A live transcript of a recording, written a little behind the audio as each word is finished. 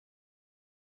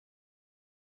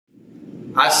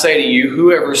I say to you,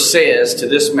 whoever says to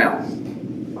this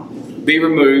mountain, be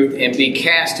removed and be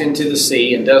cast into the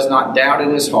sea, and does not doubt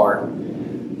in his heart,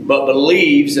 but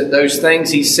believes that those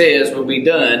things he says will be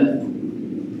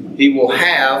done, he will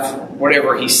have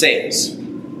whatever he says.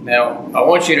 Now, I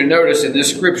want you to notice in this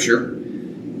scripture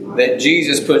that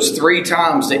Jesus puts 3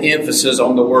 times the emphasis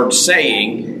on the word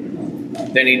saying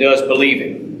than he does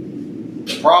believing.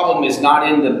 The problem is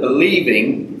not in the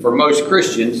believing for most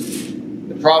Christians.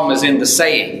 The problem is in the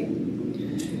saying.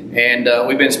 And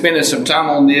we've been spending some time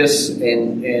on this,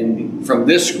 and from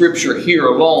this scripture here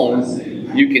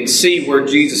alone, you can see where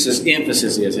Jesus'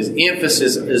 emphasis is. His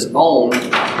emphasis is on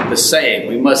the saying.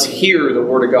 We must hear the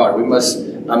Word of God.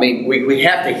 We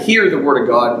have to hear the Word of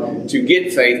God to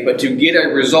get faith, but to get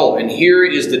a result. And here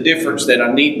is the difference that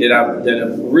I'm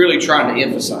really trying to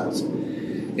emphasize.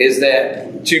 Is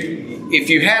that if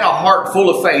you had a heart full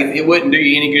of faith, it wouldn't do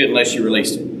you any good unless you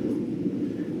released it.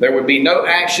 There would be no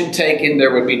action taken.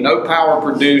 There would be no power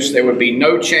produced. There would be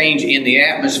no change in the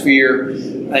atmosphere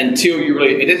until you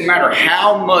really... It doesn't matter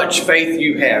how much faith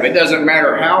you have. It doesn't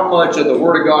matter how much of the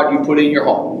Word of God you put in your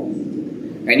heart.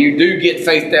 And you do get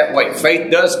faith that way.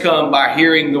 Faith does come by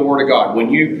hearing the Word of God.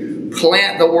 When you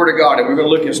plant the Word of God, and we're going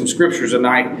to look at some scriptures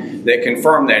tonight that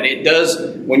confirm that. It does,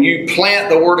 when you plant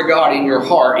the Word of God in your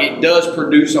heart, it does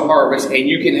produce a harvest, and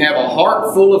you can have a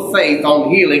heart full of faith on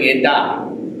healing and die.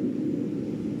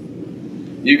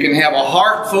 You can have a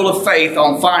heart full of faith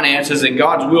on finances and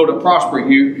God's will to prosper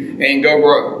you and go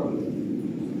broke.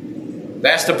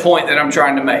 That's the point that I'm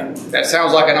trying to make. That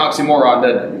sounds like an oxymoron,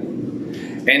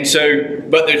 doesn't it? And so,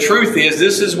 but the truth is,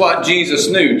 this is what Jesus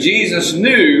knew. Jesus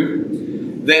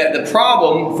knew that the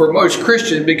problem for most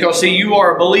Christians, because see, you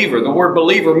are a believer. The word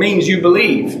believer means you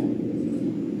believe.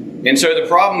 And so the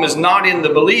problem is not in the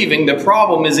believing. The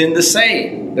problem is in the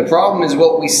saying. The problem is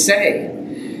what we say.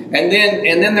 And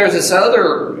then there's this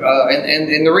other,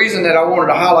 and the reason that I wanted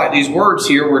to highlight these words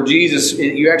here, where Jesus,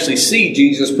 you actually see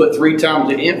Jesus put 3 times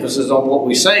the emphasis on what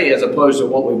we say as opposed to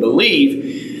what we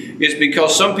believe, is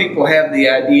because some people have the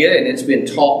idea, and it's been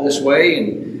taught this way,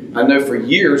 and I know for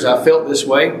years I felt this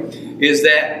way, is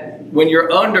that when you're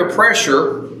under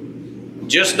pressure,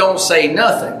 just don't say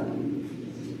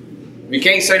nothing. You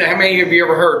can't say, how many of you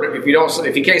ever heard, if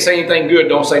you can't say anything good,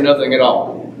 don't say nothing at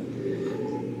all?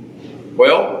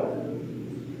 Well,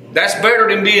 that's better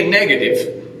than being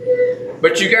negative.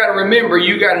 But you got to remember,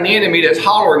 you got an enemy that's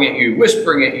hollering at you,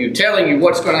 whispering at you, telling you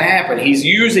what's going to happen. He's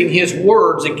using his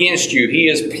words against you. He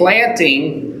is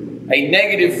planting a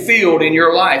negative field in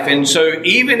your life. And so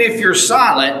even if you're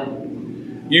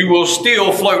silent, you will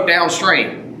still float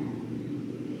downstream.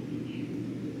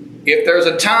 If there's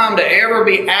a time to ever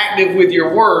be active with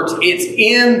your words, it's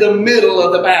in the middle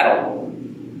of the battle.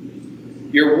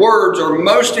 Your words are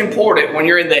most important when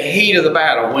you're in the heat of the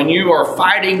battle, when you are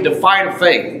fighting the fight of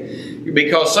faith.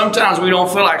 Because sometimes we don't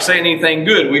feel like saying anything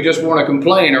good. We just want to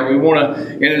complain, or we want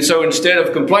to, and so instead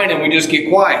of complaining, we just get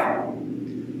quiet.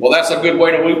 Well, that's a good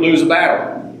way to lose a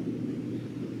battle.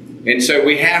 And so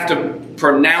we have to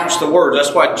pronounce the words.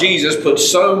 That's why Jesus put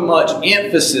so much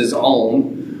emphasis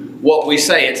on what we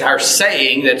say. It's our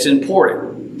saying that's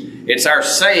important. It's our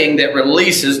saying that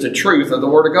releases the truth of the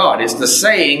Word of God. It's the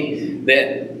saying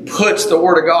that puts the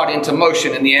Word of God into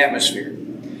motion in the atmosphere.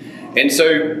 And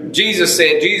so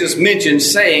Jesus mentioned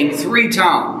saying 3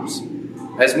 times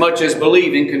as much as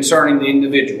believing concerning the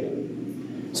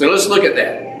individual. So let's look at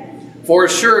that. For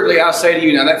assuredly I say to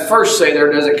you. Now that first say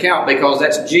there doesn't count because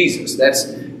that's Jesus.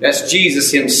 That's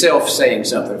Jesus himself saying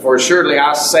something. For assuredly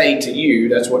I say to you.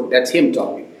 That's him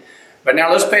talking. But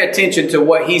now let's pay attention to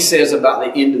what he says about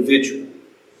the individual.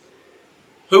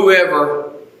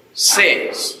 Whoever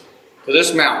says to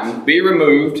this mountain, be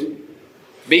removed,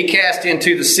 be cast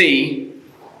into the sea,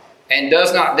 and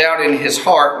does not doubt in his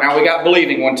heart. Now we got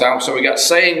believing one time, so we got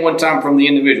saying one time from the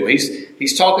individual.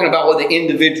 He's talking about what the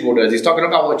individual does. He's talking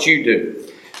about what you do.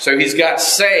 So he's got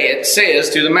says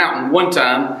to the mountain one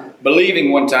time,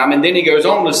 believing one time, and then he goes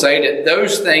on to say that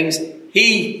those things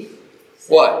he,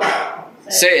 what?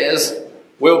 Says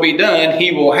will be done.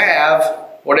 He will have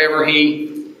whatever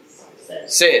he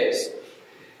says.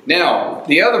 Now,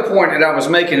 the other point that I was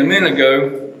making a minute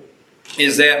ago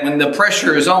is that when the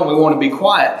pressure is on, we want to be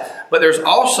quiet. But there's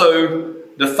also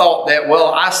the thought that,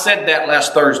 well, I said that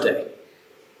last Thursday.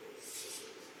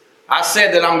 I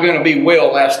said that I'm going to be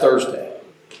well last Thursday.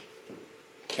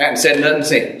 I haven't said nothing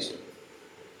since.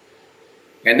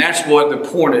 And that's what the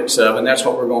importance of, and that's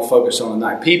what we're going to focus on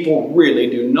tonight. People really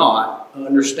do not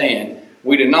understand.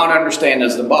 We do not understand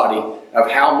as the body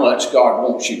of how much God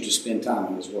wants you to spend time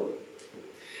in His Word.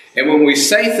 And when we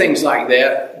say things like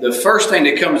that, the first thing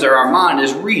that comes to our mind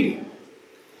is reading.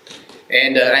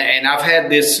 And I've had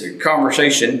this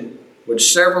conversation with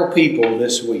several people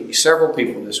this week.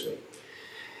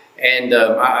 And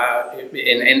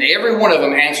every one of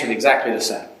them answered exactly the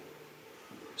same.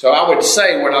 So I would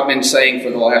say what I've been saying for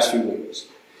the last few weeks.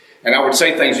 And I would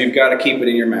say things, you've got to keep it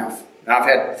in your mouth. And I've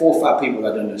had 4 or 5 people that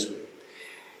have done this week.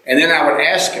 And then I would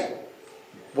ask them,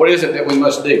 what is it that we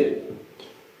must do?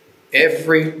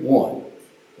 Every one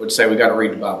would say, we've got to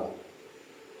read the Bible.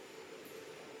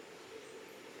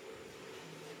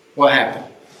 What happened?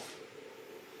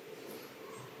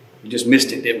 We just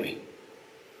missed it, didn't we?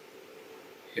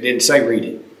 It didn't say read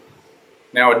it.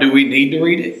 Now, do we need to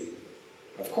read it?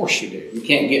 Of course you do. You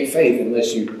can't get faith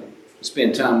unless you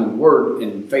spend time in the Word,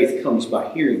 and faith comes by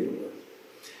hearing the Word.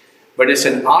 But it's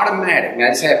an automatic. Now,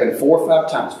 it's happened 4 or 5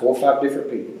 times, 4 or 5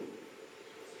 different people.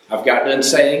 I've got done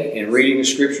saying and reading the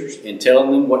Scriptures and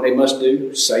telling them what they must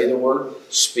do. Say the Word,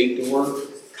 speak the Word,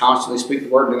 constantly speak the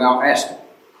Word, and then I'll ask them,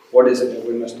 what is it that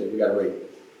we must do? We got to read it.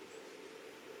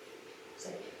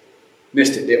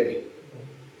 Missed it, didn't we?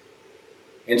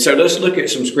 And so let's look at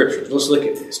some scriptures. Let's look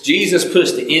at this. Jesus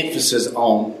puts the emphasis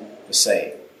on the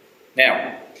saying.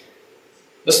 Now,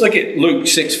 let's look at Luke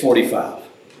 6:45.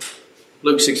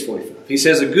 Luke 6:45. He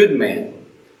says, a good man,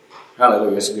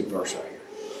 hallelujah, that's a good verse right here.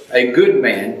 A good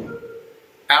man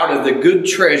out of the good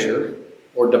treasure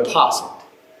or deposit.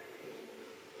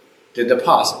 To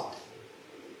deposit.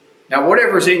 Now,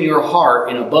 whatever's in your heart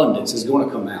in abundance is going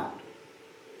to come out.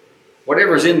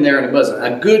 Whatever's in there in abundance.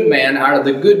 A good man out of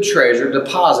the good treasure,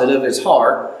 deposit of his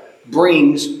heart,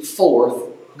 brings forth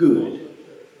good.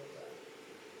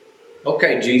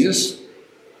 Okay, Jesus.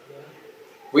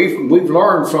 We've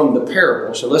learned from the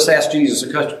parable, so let's ask Jesus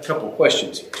a couple of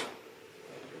questions here.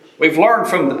 We've learned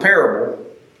from the parable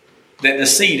that the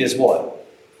seed is what?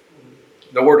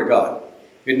 The Word of God.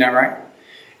 Isn't that right?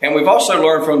 And we've also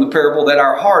learned from the parable that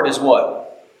our heart is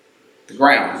what? The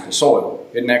ground, the soil.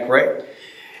 Isn't that correct?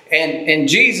 And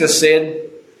Jesus said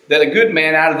that a good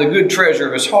man out of the good treasure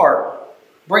of his heart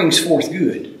brings forth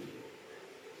good.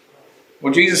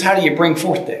 Well, Jesus, how do you bring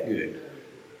forth that good?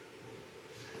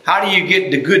 How do you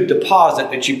get the good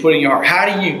deposit that you put in your heart?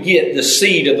 How do you get the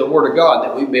seed of the Word of God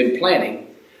that we've been planting?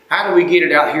 How do we get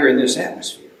it out here in this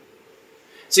atmosphere?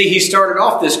 See, he started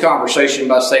off this conversation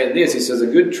by saying this. He says, a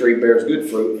good tree bears good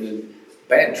fruit and a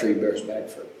bad tree bears bad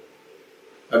fruit.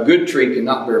 A good tree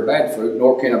cannot bear bad fruit,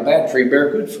 nor can a bad tree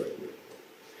bear good fruit.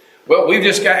 Well, we've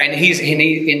just got,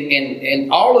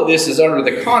 and all of this is under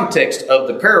the context of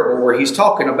the parable where he's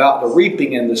talking about the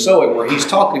reaping and the sowing, where he's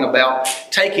talking about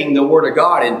taking the Word of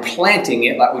God and planting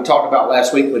it, like we talked about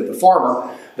last week with the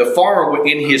farmer. The farmer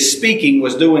in his speaking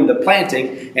was doing the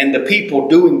planting, and the people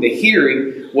doing the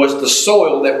hearing was the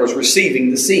soil that was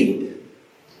receiving the seed.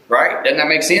 Right? Doesn't that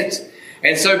make sense?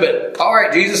 And so, but, all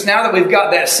right, Jesus, now that we've got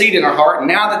that seed in our heart,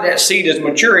 now that that seed is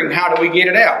maturing, how do we get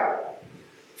it out?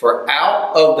 For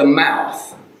out of the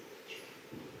mouth.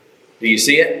 Do you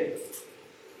see it?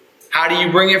 How do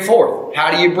you bring it forth?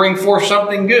 How do you bring forth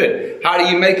something good? How do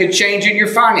you make a change in your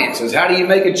finances? How do you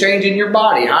make a change in your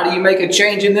body? How do you make a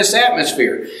change in this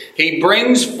atmosphere? He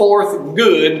brings forth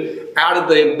good out of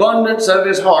the abundance of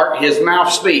his heart. His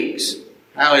mouth speaks.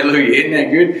 Hallelujah. Isn't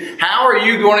that good? How are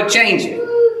you going to change it?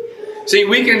 See,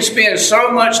 we can spend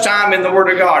so much time in the Word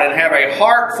of God and have a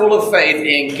heart full of faith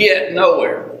and get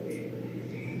nowhere.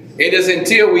 It is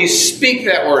until we speak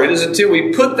that Word, it is until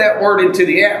we put that Word into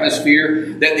the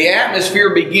atmosphere that the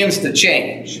atmosphere begins to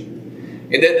change.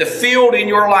 And that the field in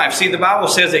your life, see, the Bible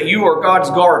says that you are God's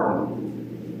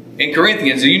garden. In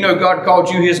Corinthians, do you know God called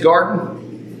you His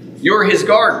garden? You're His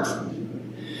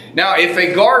garden. Now, if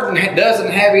a garden doesn't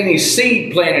have any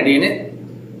seed planted in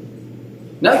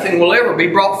it, nothing will ever be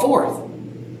brought forth.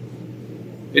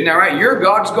 Isn't that right? You're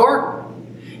God's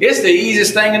garden. It's the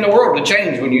easiest thing in the world to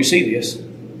change when you see this.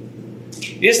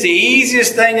 It's the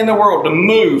easiest thing in the world to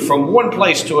move from one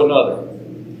place to another.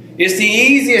 It's the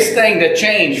easiest thing to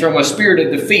change from a spirit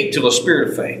of defeat to a spirit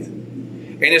of faith.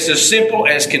 And it's as simple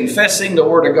as confessing the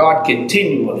Word of God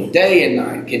continually, day and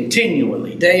night,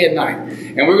 continually, day and night.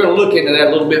 And we're going to look into that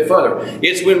a little bit further.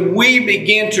 It's when we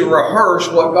begin to rehearse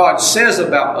what God says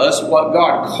about us, what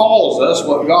God calls us,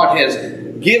 what God has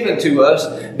given to us,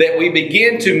 that we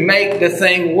begin to make the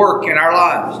thing work in our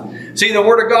lives. See, the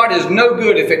Word of God is no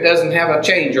good if it doesn't have a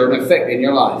change or an effect in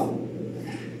your life.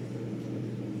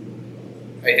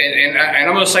 And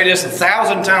I'm going to say this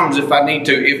 1,000 times if I need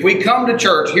to. If we come to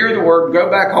church, hear the Word, go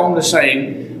back home the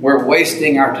same, we're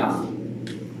wasting our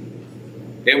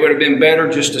time. It would have been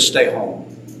better just to stay home.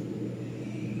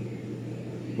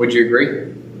 Would you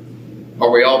agree? Are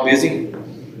we all busy?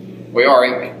 We are,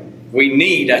 ain't we? We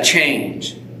need a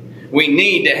change. We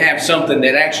need to have something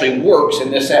that actually works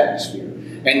in this atmosphere.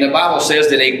 And the Bible says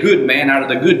that a good man out of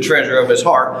the good treasure of his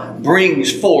heart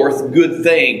brings forth good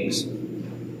things.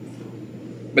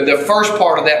 But the first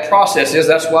part of that process is,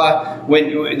 that's why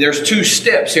when there's two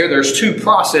steps here, there's two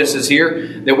processes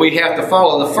here that we have to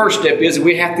follow. The first step is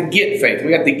we have to get faith.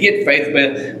 We have to get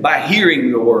faith by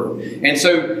hearing the Word. And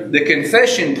so the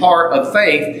confession part of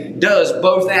faith does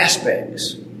both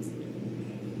aspects.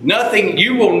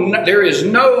 There is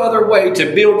no other way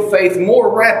to build faith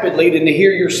more rapidly than to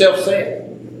hear yourself say it.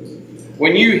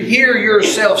 When you hear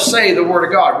yourself say the Word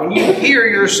of God, when you hear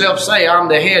yourself say, I'm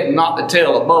the head and not the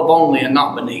tail, above only and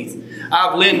not beneath.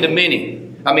 I've lend to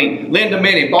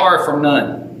many, borrow from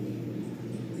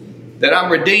none. That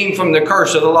I'm redeemed from the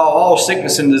curse of the law. All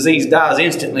sickness and disease dies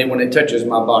instantly when it touches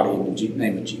my body in the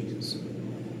name of Jesus.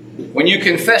 When you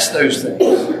confess those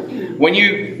things, when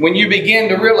you begin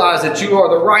to realize that you are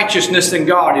the righteousness in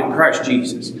God in Christ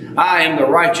Jesus. I am the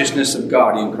righteousness of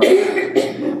God in Christ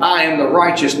Jesus. I am the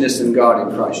righteousness in God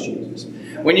in Christ Jesus.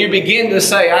 When you begin to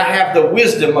say, I have the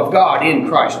wisdom of God in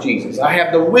Christ Jesus. I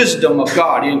have the wisdom of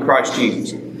God in Christ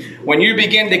Jesus. When you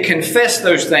begin to confess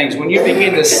those things, when you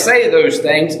begin to say those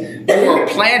things, you are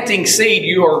planting seed,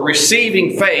 you are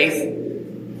receiving faith.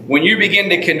 When you begin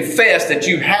to confess that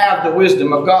you have the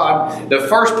wisdom of God, the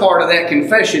first part of that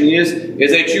confession is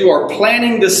that you are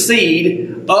planting the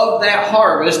seed of that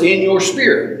harvest in your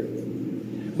spirit.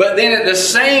 But then at the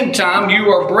same time, you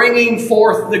are bringing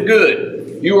forth the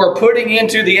good. You are putting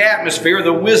into the atmosphere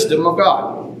the wisdom of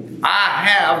God. I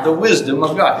have the wisdom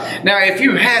of God. Now, if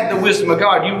you had the wisdom of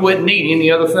God, you wouldn't need any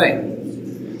other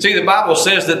thing. See, the Bible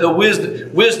says that the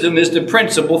wisdom is the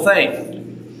principal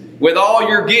thing. With all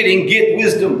you're getting, get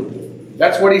wisdom.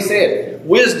 That's what he said.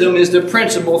 Wisdom is the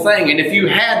principal thing. And if you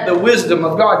had the wisdom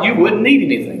of God, you wouldn't need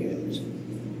anything else.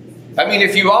 I mean,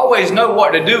 if you always know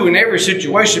what to do in every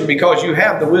situation because you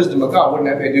have the wisdom of God, wouldn't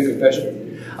that be a good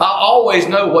confession? I always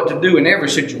know what to do in every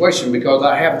situation because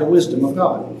I have the wisdom of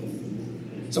God.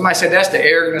 Somebody said, that's the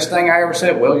arrogantest thing I ever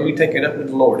said. Well, you take it up with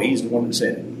the Lord. He's the one that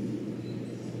said it.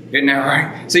 Isn't that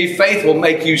right? See, faith will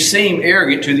make you seem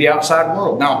arrogant to the outside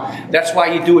world. Now, that's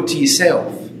why you do it to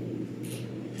yourself.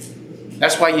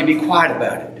 That's why you be quiet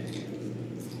about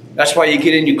it. That's why you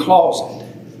get in your closet.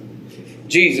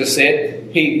 Jesus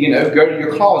said, go to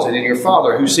your closet, and your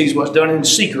Father who sees what's done in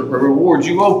secret will reward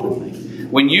you openly.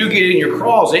 When you get in your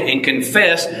closet and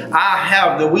confess, I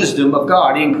have the wisdom of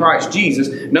God in Christ Jesus,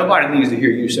 nobody needs to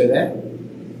hear you say that.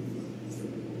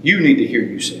 You need to hear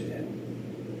you say that.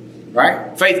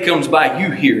 Right? Faith comes by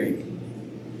you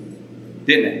hearing.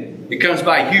 Didn't it? It comes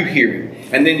by you hearing.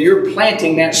 And then you're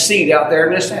planting that seed out there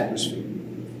in this atmosphere.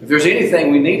 If there's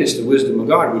anything we need, it's the wisdom of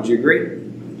God. Would you agree?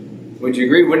 Would you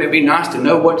agree? Wouldn't it be nice to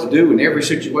know what to do in every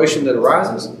situation that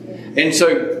arises? And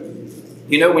so,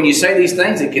 when you say these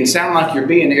things, it can sound like you're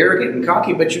being arrogant and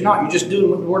cocky, but you're not. You're just doing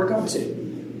what the Word of God said.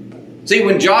 See,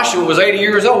 when Joshua was 80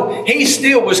 years old, he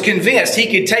still was convinced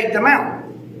he could take the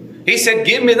mountain. He said,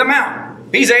 give me the mountain.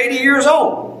 He's 80 years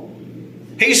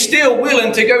old. He's still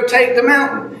willing to go take the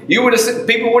mountain.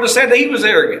 People would have said that he was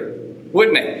arrogant,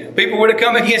 wouldn't they? People would have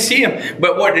come against him.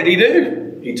 But what did he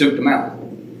do? He took the mountain.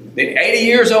 At 80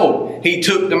 years old, he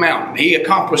took the mountain. He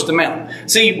accomplished the mountain.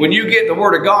 See, when you get the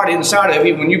Word of God inside of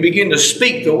you, when you begin to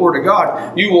speak the Word of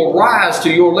God, you will rise to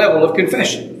your level of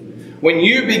confession. When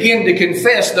you begin to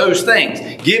confess those things,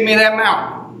 give me that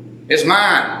mountain. It's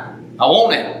mine. I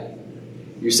want it.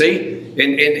 You see?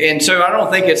 And so I don't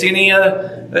think it's any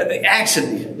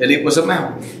accident that it was a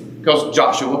mountain. Because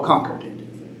Joshua conquered it.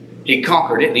 He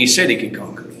conquered it, and he said he could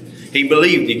conquer it. He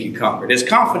believed he could conquer it. His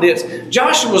confidence,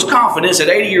 Joshua's confidence at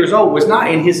 80 years old was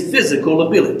not in his physical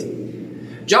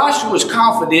ability. Joshua's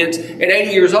confidence at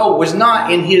 80 years old was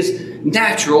not in his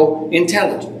natural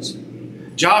intelligence.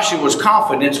 Joshua's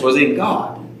confidence was in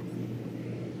God.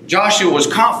 Joshua's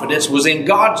confidence was in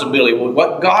God's ability,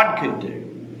 what God could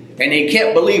do. And he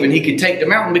kept believing he could take the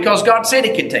mountain because God said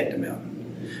he could take the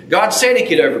mountain. God said he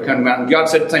could overcome the mountain. God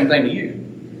said the same thing to you.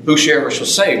 Whosoever shall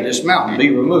say this mountain, be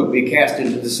removed, be cast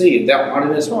into the sea, and doubt not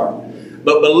in his heart.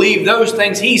 But believe those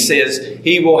things he says,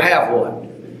 he will have what?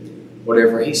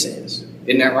 Whatever he says.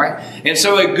 Isn't that right? And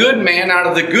so a good man out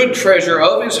of the good treasure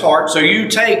of his heart, so you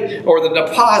take, or the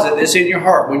deposit that's in your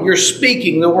heart, when you're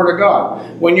speaking the Word of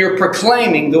God, when you're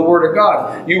proclaiming the Word of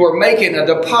God, you are making a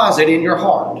deposit in your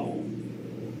heart.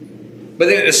 But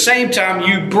then at the same time,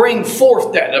 you bring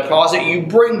forth that deposit. You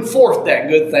bring forth that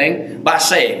good thing by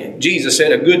saying it. Jesus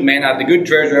said, a good man out of the good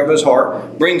treasure of his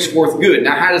heart brings forth good.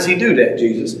 Now, how does he do that,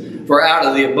 Jesus? For out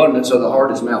of the abundance of the heart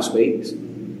his mouth speaks.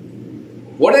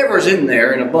 Whatever's in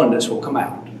there in abundance will come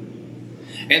out.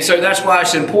 And so that's why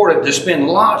it's important to spend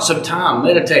lots of time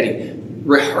meditating.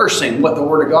 rehearsing what the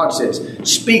Word of God says,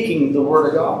 speaking the Word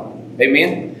of God.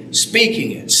 Amen?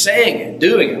 Speaking it, saying it,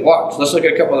 doing it. Watch. Let's look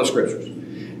at a couple of the scriptures.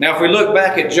 Now, if we look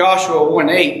back at Joshua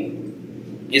 1:8,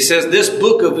 it says this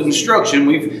book of instruction,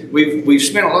 we've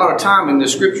spent a lot of time in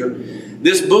this scripture.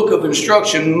 This book of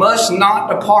instruction must not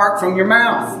depart from your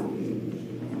mouth.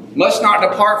 Must not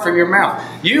depart from your mouth.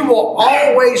 You will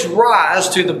always rise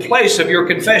to the place of your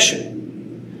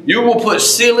confession. You will put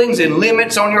ceilings and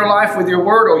limits on your life with your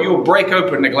word, or you will break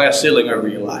open the glass ceiling over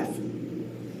your life.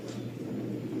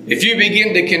 If you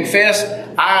begin to confess,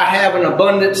 I have an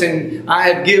abundance and I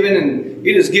have given, and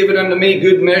it is given unto me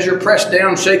good measure, pressed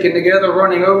down, shaken together,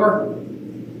 running over.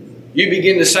 You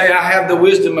begin to say, I have the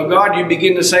wisdom of God. You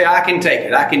begin to say, I can take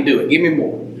it. I can do it. Give me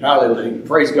more. Hallelujah.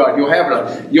 Praise God.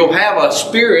 You'll have a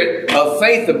spirit of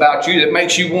faith about you that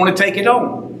makes you want to take it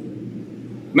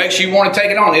on. Makes you want to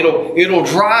take it on. It'll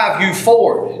drive you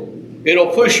forward.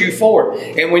 It'll push you forward.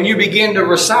 And when you begin to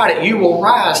recite it, you will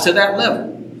rise to that level.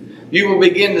 You will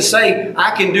begin to say,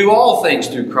 I can do all things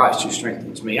through Christ who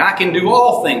strengthens me. I can do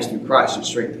all things through Christ who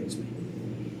strengthens me.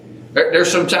 There's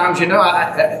some times,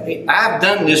 I've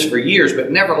done this for years,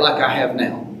 but never like I have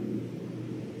now.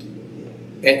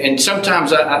 And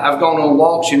sometimes I've gone on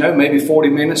walks, maybe 40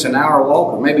 minutes, an hour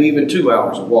walk, or maybe even 2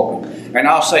 hours of walking. And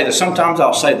sometimes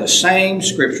I'll say the same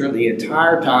scripture the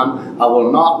entire time. I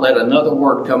will not let another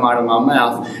word come out of my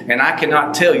mouth. And I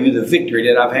cannot tell you the victory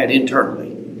that I've had internally.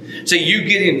 See, you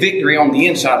get in victory on the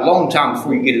inside a long time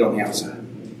before you get it on the outside.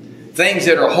 Things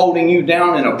that are holding you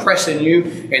down and oppressing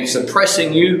you and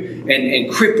suppressing you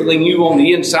and crippling you on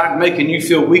the inside, making you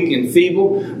feel weak and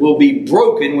feeble, will be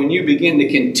broken when you begin to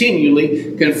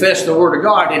continually confess the Word of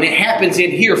God. And it happens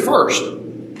in here first.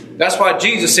 That's why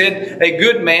Jesus said, a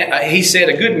good man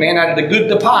added a good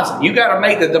deposit. You got to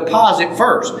make the deposit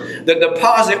first. The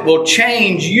deposit will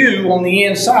change you on the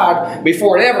inside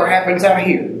before it ever happens out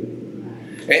here.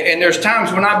 And there's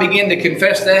times when I begin to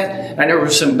confess that, and there were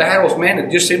some battles, man,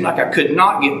 it just seemed like I could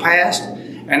not get past.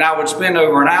 And I would spend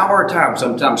over an hour at a time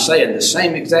sometimes saying the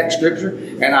same exact scripture,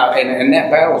 and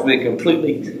that battle has been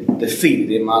completely defeated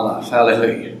in my life.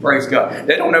 Hallelujah. Praise God.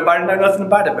 Nobody know nothing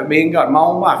about it but me and God. My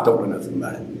own wife don't know nothing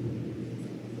about it.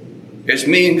 It's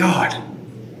me and God.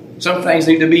 Some things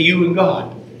need to be you and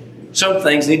God. Some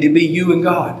things need to be you and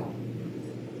God.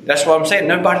 That's what I'm saying.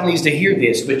 Nobody needs to hear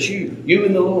this but you. You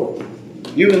and the Lord.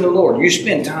 You and the Lord. You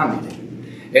spend time in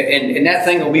it. And that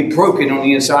thing will be broken on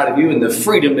the inside of you. And the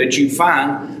freedom that you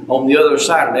find on the other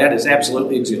side of that is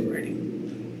absolutely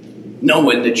exhilarating.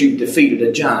 Knowing that you've defeated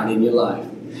a giant in your life.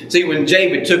 See, when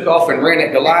David took off and ran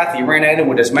at Goliath, he ran at him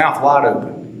with his mouth wide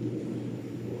open.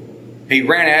 He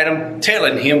ran at him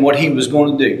telling him what he was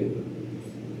going to do.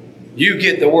 You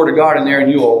get the Word of God in there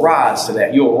and you'll rise to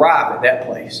that. You'll arrive at that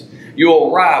place.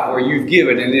 You'll arrive where you've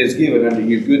given and it is given unto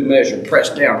you good measure,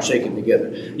 pressed down, shaken together.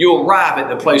 You'll arrive at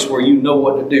the place where you know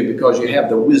what to do because you have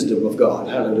the wisdom of God.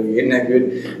 Hallelujah. Isn't that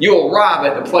good? You'll arrive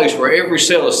at the place where every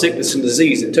cell of sickness and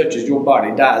disease that touches your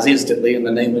body dies instantly in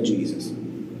the name of Jesus.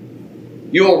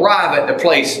 You'll arrive at the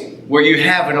place where you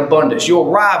have an abundance. You'll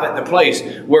arrive at the place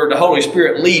where the Holy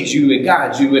Spirit leads you and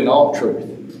guides you into all truth.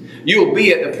 You'll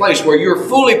be at the place where you're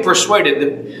fully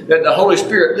persuaded that the Holy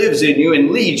Spirit lives in you and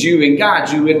leads you and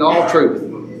guides you into all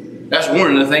truth. That's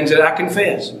one of the things that I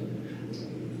confess.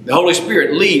 The Holy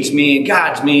Spirit leads me and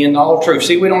guides me into all truth.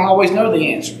 See, we don't always know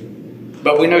the answer,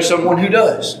 but we know someone who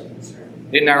does.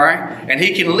 Isn't that right? And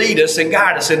He can lead us and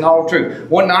guide us into all truth.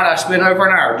 One night I spent over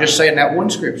an hour just saying that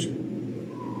one scripture.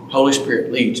 Holy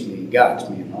Spirit leads me and guides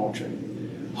me in all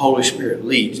truth. Holy Spirit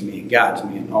leads me and guides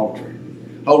me in all truth.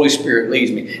 Holy Spirit leads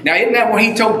me. Now, isn't that what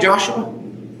He told Joshua?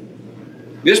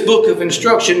 This book of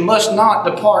instruction must not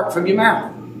depart from your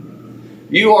mouth.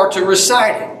 You are to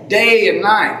recite it day and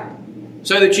night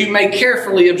so that you may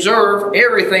carefully observe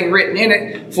everything written in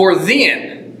it. For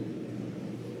then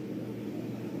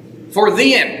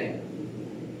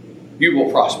you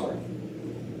will prosper.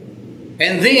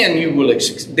 And then you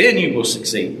will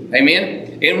succeed.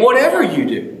 Amen? In whatever you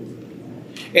do.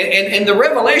 And the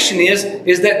revelation is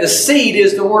that the seed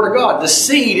is the Word of God. The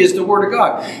seed is the Word of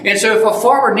God. And so if a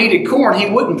farmer needed corn, he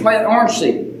wouldn't plant orange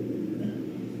seed.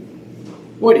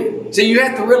 Would he? So you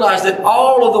have to realize that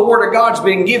all of the Word of God's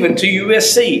been given to you as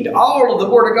seed. All of the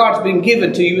Word of God's been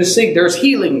given to you as seed. There's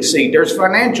healing seed. There's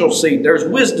financial seed. There's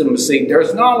wisdom seed.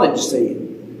 There's knowledge seed.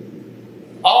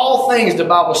 All things, the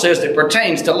Bible says, that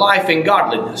pertains to life and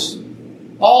godliness.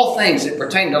 All things that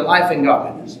pertain to life and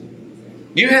godliness.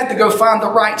 You have to go find the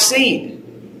right seed.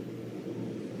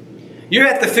 You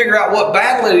have to figure out what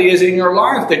battle it is in your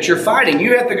life that you're fighting.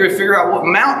 You have to go figure out what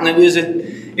mountain it is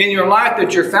in in your life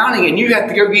that you're finding, and you have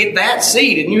to go get that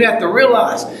seed, and you have to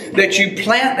realize that you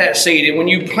plant that seed, and when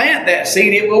you plant that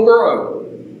seed, it will grow.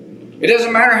 It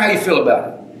doesn't matter how you feel about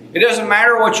it. It doesn't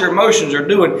matter what your emotions are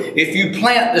doing. If you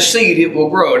plant the seed, it will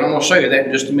grow. And I'm going to show you that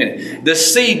in just a minute. The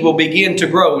seed will begin to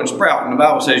grow and sprout. And the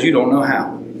Bible says you don't know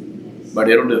how. But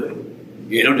it'll do it.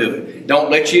 It'll do it.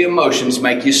 Don't let your emotions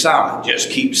make you silent. Just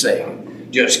keep saying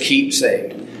it. Just keep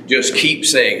saying it. Just keep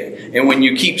saying it. And when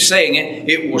you keep saying it,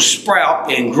 it will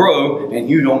sprout and grow. And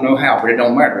you don't know how. But it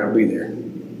don't matter. It'll be there.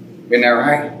 Isn't that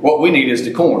right? What we need is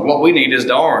the corn. What we need is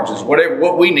the oranges.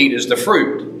 What we need is the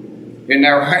fruit. Isn't that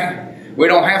right? We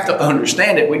don't have to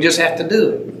understand it. We just have to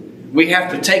do it. We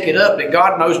have to take it up that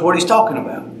God knows what He's talking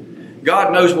about.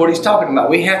 God knows what He's talking about.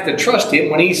 We have to trust Him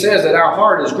when He says that our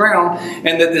heart is ground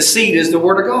and that the seed is the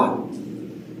Word of God.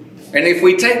 And if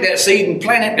we take that seed and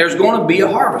plant it, there's going to be a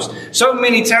harvest. So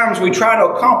many times we try to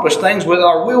accomplish things with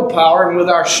our willpower and with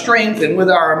our strength and with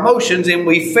our emotions, and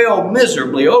we fail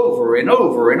miserably over and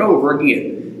over and over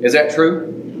again. Is that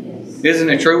true?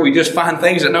 Isn't it true? We just find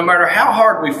things that no matter how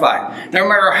hard we fight, no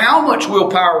matter how much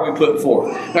willpower we put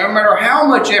forth, no matter how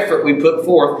much effort we put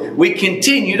forth, we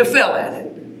continue to fail at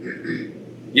it.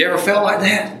 You ever felt like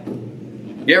that?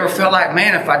 You ever felt like,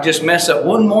 man, if I just mess up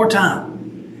one more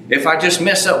time, if I just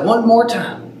mess up one more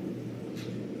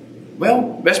time.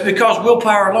 Well, that's because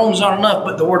willpower alone is not enough,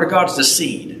 but the Word of God is the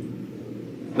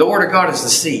seed. The Word of God is the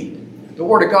seed. The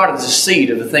Word of God is the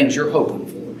seed of the things you're hoping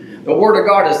for. The Word of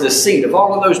God is the seed of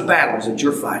all of those battles that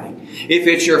you're fighting. If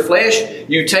it's your flesh,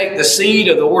 you take the seed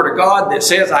of the Word of God that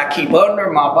says, I keep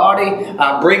under my body,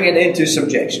 I bring it into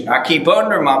subjection. I keep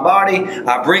under my body,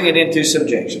 I bring it into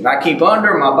subjection. I keep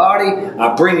under my body,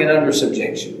 I bring it under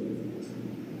subjection.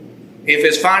 If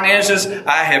it's finances,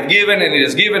 I have given, and it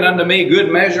is given unto me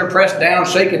good measure, pressed down,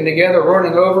 shaken together,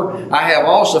 running over. I have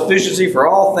all sufficiency for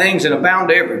all things and abound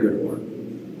to every good work.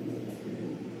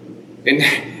 Isn't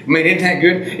that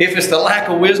good? If it's the lack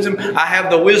of wisdom, I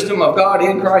have the wisdom of God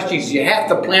in Christ Jesus. You have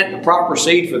to plant the proper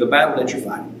seed for the battle that you're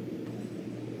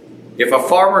fighting. If a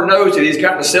farmer knows that he's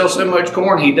got to sell so much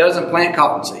corn, he doesn't plant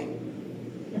cottonseed.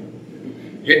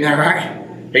 Isn't that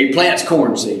right? He plants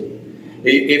corn seed.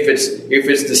 If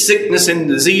it's the sickness and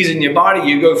disease in your body,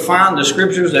 you go find the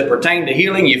scriptures that pertain to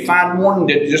healing. You find one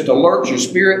that just alerts your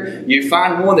spirit. You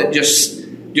find one that just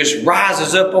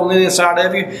rises up on the inside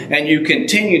of you, and you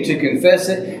continue to confess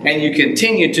it, and you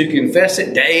continue to confess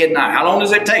it day and night. How long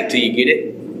does it take till you get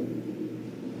it?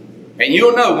 And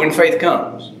you'll know when faith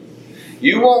comes.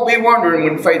 You won't be wondering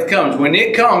when faith comes. When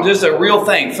it comes, it's a real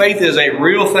thing. Faith is a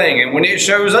real thing, and when it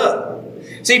shows up.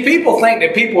 See, people think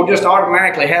that people just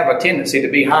automatically have a tendency to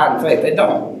be high in faith. They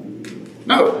don't.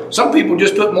 No, some people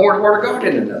just put more of the Word of God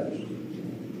into those.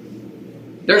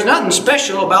 There's nothing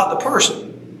special about the person.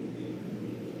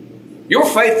 Your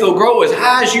faith will grow as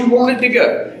high as you want it to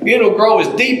go. It'll grow as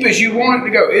deep as you want it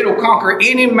to go. It'll conquer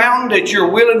any mountain that you're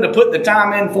willing to put the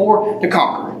time in for to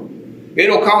conquer.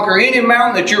 It'll conquer any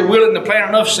mountain that you're willing to plant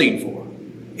enough seed for.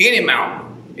 Any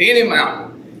mountain. Any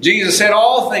mountain. Jesus said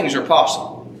all things are possible.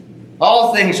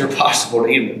 All things are possible to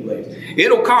him that believes.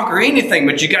 It'll conquer anything,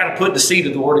 but you got to put the seed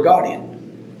of the Word of God in.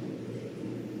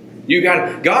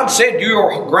 God said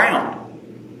you're ground.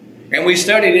 And we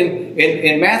studied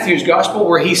in Matthew's gospel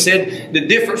where he said the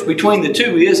difference between the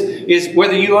two is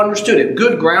whether you understood it.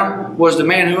 Good ground was the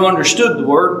man who understood the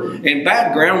Word, and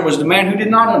bad ground was the man who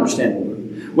did not understand the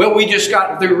Word. Well, we just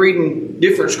got through reading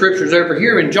different scriptures over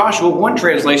here. In Joshua, one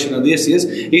translation of this is,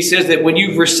 he says that when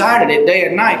you've recited it day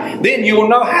and night, then you'll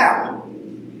know how.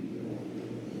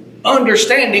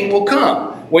 Understanding will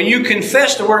come. When you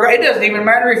confess the Word of God, it doesn't even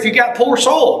matter if you got poor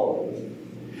soul.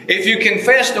 If you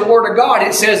confess the Word of God,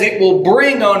 it says it will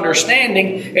bring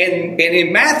understanding. And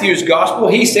in Matthew's gospel,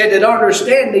 he said that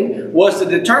understanding was the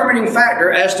determining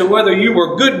factor as to whether you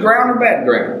were good ground or bad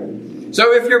ground.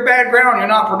 So if you're bad ground, you're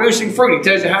not producing fruit. He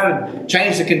tells you how to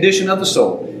change the condition of the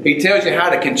soul. He tells you how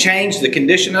to change the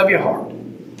condition of your heart.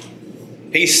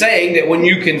 He's saying that when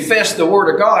you confess the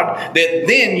Word of God, that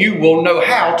then you will know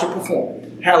how to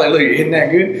perform. Hallelujah. Isn't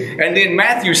that good? And then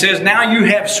Matthew says, now you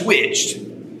have switched.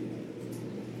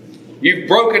 You've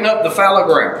broken up the fallow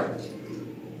ground.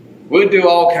 We'll do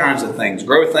all kinds of things.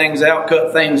 Grow things out,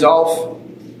 cut things off.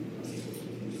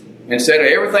 Instead of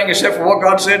everything except for what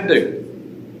God said to do.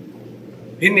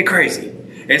 Isn't it crazy?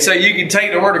 And so you can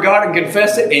take the Word of God and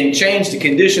confess it and change the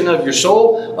condition of your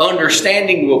soul.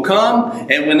 Understanding will come.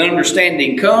 And when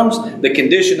understanding comes, the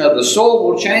condition of the soul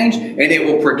will change and it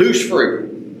will produce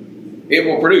fruit. It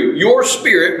will produce. Your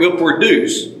spirit will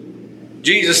produce.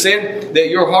 Jesus said that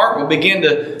your heart will begin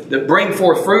to bring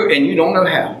forth fruit and you don't know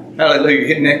how. Hallelujah.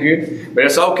 Isn't that good? But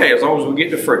it's okay as long as we get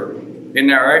the fruit. Isn't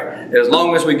that right? As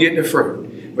long as we get the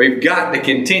fruit. We've got to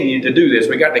continue to do this.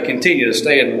 We've got to continue to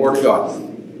stay in the Word of God.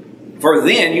 For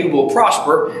then you will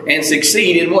prosper and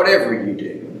succeed in whatever you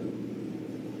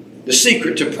do. The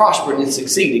secret to prospering and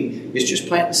succeeding is just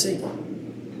plant the seed.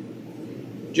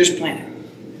 Just plant it.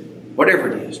 Whatever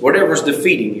it is. Whatever's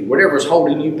defeating you. Whatever's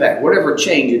holding you back. Whatever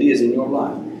change it is in your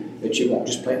life that you want.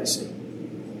 Just plant the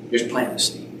seed. Just plant the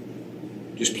seed.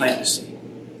 Just plant the seed.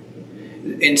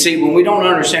 And see, when we don't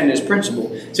understand this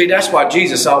principle, see, that's why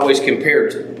Jesus always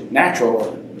compared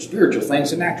natural or spiritual things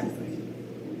to natural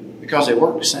things. Because they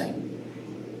work the same.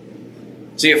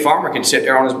 See, a farmer can sit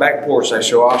there on his back porch and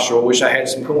say, I sure wish I had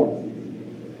some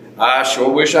corn. I sure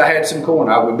wish I had some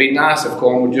corn. It would be nice if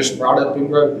corn would just sprout up and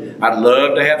grow. I'd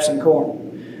love to have some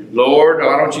corn. Lord,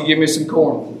 why don't you give me some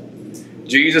corn?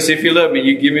 Jesus, if you love me,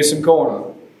 you give me some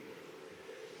corn.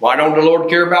 Why don't the Lord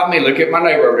care about me? Look at my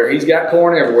neighbor over there. He's got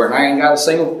corn everywhere, and I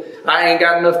ain't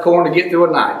got enough corn to get through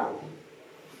a night.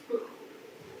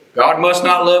 God must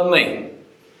not love me.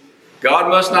 God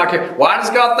must not care. Why does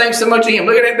God think so much of him?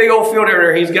 Look at that big old field over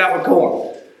there he's got with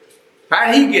corn. How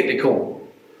did he get the corn?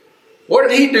 What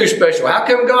did he do special? How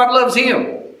come God loves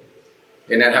him?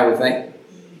 Isn't that how we think?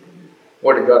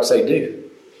 What did God say do?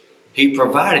 He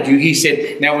provided you. He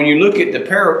said, now when you look at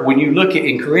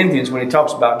in Corinthians, when he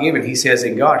talks about giving, he says,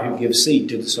 in God who gives seed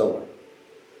to the sower.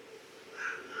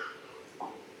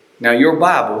 Now your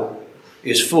Bible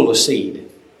is full of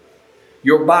seed.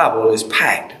 Your Bible is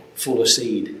packed full of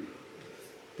seed.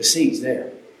 The seed's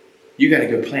there. You got to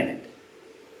go plant it.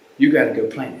 You got to go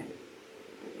plant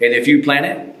it. And if you plant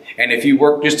it, and if you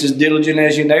work just as diligent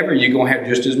as your neighbor, you're going to have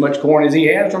just as much corn as he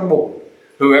has or more.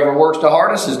 Whoever works the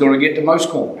hardest is going to get the most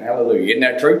corn. Hallelujah. Isn't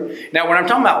that true? Now, when I'm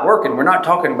talking about working, we're not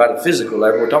talking about a physical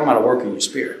level. We're talking about a work in your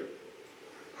spirit.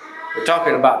 We're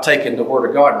talking about taking the Word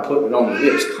of God and putting it on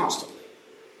your lips constantly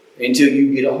until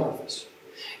you get a harvest.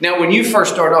 Now, when you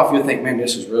first start off, you'll think, man,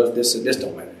 this is rough. This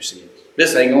don't make no sense.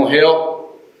 This ain't going to help.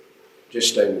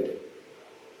 Just stay with it.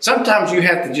 Sometimes you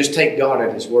have to just take God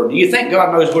at His word. Do you think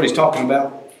God knows what He's talking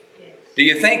about? Yes. Do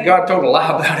you think God told a lie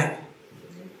about it?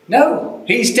 No.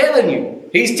 He's telling you.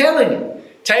 He's telling you.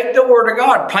 Take the Word of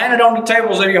God, plant it on the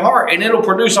tables of your heart, and it'll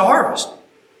produce a harvest.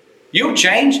 You'll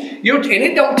change. And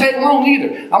it don't take long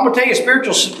either. I'm going to tell you,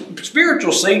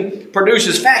 spiritual seed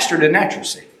produces faster than natural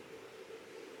seed.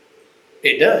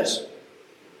 It does.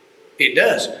 It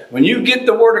does. When you get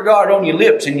the Word of God on your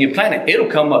lips and you plant it, it'll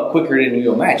come up quicker than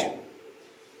you imagine.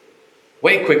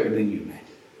 Way quicker than you imagine.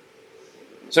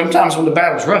 Sometimes when the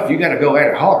battle's rough, you got to go at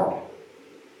it hard.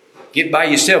 Get by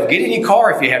yourself. Get in your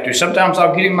car if you have to. Sometimes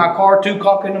I'll get in my car 2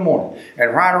 o'clock in the morning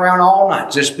and ride around all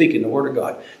night just speaking the Word of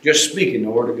God. Just speaking the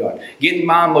Word of God. Getting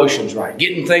my emotions right.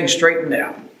 Getting things straightened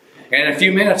out. And in a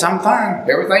few minutes, I'm fine.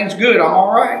 Everything's good. I'm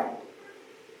all right.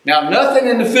 Now, nothing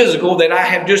in the physical that I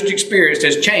have just experienced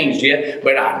has changed yet,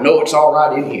 but I know it's all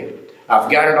right in here.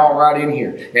 I've got it all right in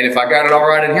here. And if I got it all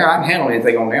right in here, I can handle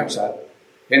anything on the outside.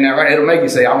 Isn't that right? It'll make you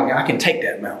say, I can take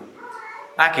that mountain.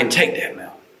 I can take that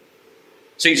mountain.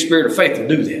 See, Spirit of faith will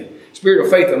do that. Spirit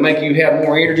of faith will make you have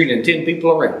more energy than 10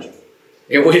 people around you.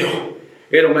 It will.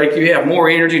 It'll make you have more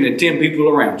energy than 10 people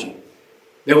around you.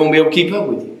 They won't be able to keep up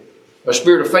with you. A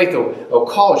spirit of faith will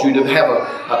cause you to have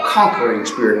a conquering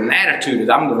spirit, an attitude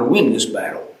that I'm going to win this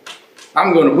battle.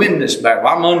 I'm going to win this battle.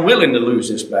 I'm unwilling to lose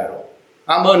this battle.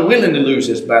 I'm unwilling to lose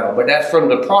this battle. But that's from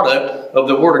the product of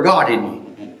the Word of God in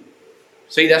you.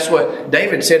 See, that's what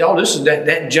David said. Oh, this is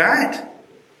that giant.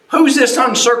 Who's this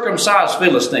uncircumcised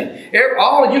Philistine?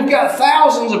 You've got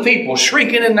thousands of people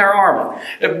shrinking in their armor.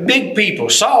 Big people.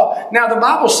 Saul. Now the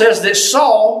Bible says that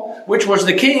Saul, which was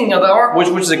the king of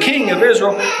the king of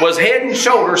Israel, was head and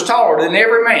shoulders taller than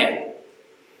every man.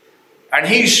 And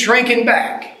he's shrinking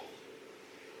back.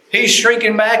 He's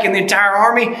shrinking back in the entire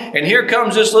army. And here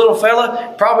comes this little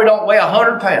fella, probably don't weigh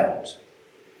 100 pounds.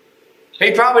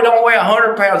 He probably don't weigh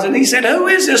 100 pounds. And he said, who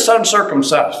is this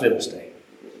uncircumcised Philistine?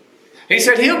 He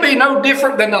said, he'll be no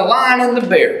different than the lion and the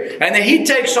bear. And then he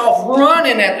takes off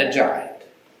running at the giant.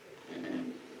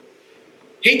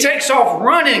 He takes off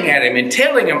running at him and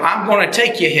telling him, I'm going to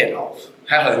take your head off.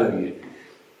 Hallelujah.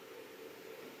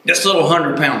 This little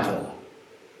 100-pound fellow.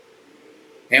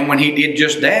 And when he did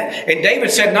just that, and David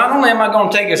said, not only am I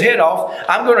going to take his head off,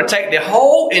 I'm going to take the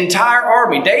whole entire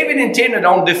army. David intended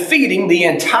on defeating the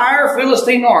entire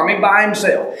Philistine army by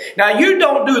himself. Now, you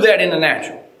don't do that in the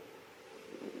natural.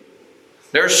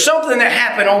 There's something that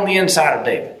happened on the inside of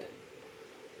David.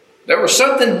 There was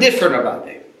something different about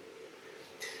David.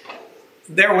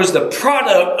 There was the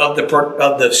product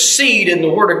of the seed in the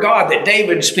Word of God that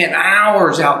David spent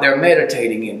hours out there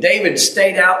meditating in. David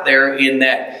stayed out there in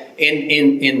that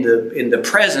in the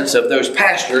presence of those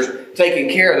pastors taking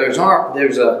care of those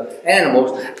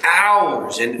animals,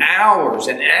 hours and hours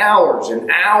and hours and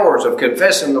hours of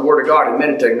confessing the Word of God and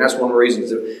meditating. That's one of the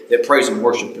reasons that praise and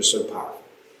worship is so powerful.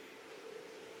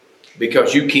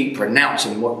 Because you keep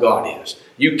pronouncing what God is.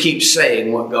 You keep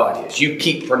saying what God is. You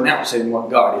keep pronouncing what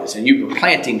God is. And you're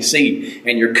planting seed.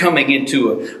 And you're coming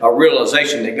into a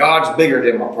realization that God's bigger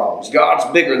than my problems.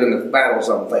 God's bigger than the battles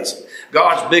I'm facing.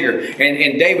 God's bigger.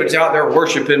 And David's out there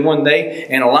worshiping one day.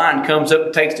 And a lion comes up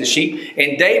and takes the sheep.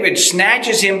 And David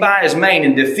snatches him by his mane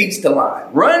and defeats the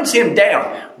lion. Runs him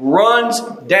down. Runs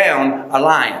down a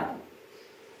lion.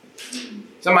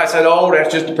 Somebody said, oh,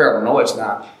 that's just a parable. No, it's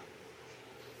not.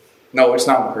 No, it's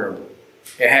not a parable.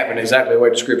 It happened exactly the way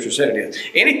the Scripture said it is.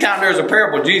 Anytime there's a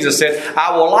parable, Jesus said,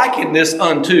 I will liken this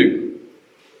unto.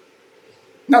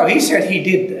 No, he said he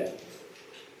did that.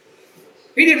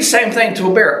 He did the same thing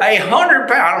to a bear. 100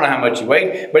 pounds. I don't know how much he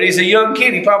weighed, but he's a young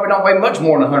kid. He probably don't weigh much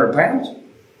more than 100 pounds.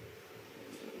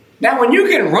 Now, when you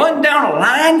can run down a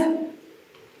lion,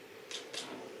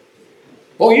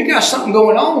 well, you got something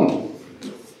going on.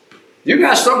 You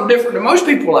got something different than most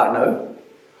people I know.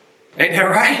 Ain't that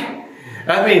right?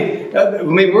 I mean,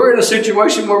 we're in a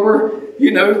situation where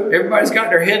everybody's got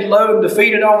their head low and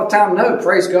defeated all the time. No,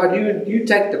 praise God, you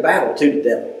take the battle to the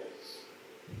devil.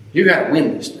 You got to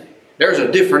win this thing. There's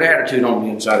a different attitude on the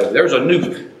inside of you. There's a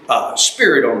new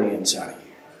spirit on the inside of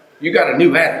you. You got a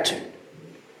new attitude.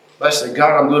 Let's say,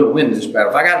 God, I'm going to win this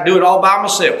battle. If I got to do it all by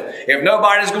myself, if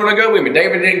nobody's going to go with me.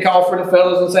 David didn't call for the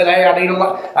fellows and said, hey,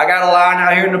 I got a lion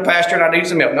out here in the pasture and I need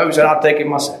some help. No, he said, I'll take it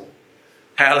myself.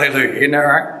 Hallelujah. Isn't that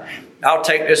right? I'll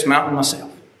take this mountain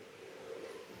myself.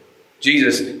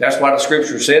 Jesus, that's why the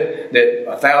Scripture said that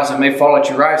 1,000 may fall at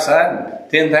your right side and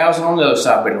 10,000 on the other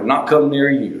side, but it will not come near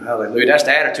you. Hallelujah. That's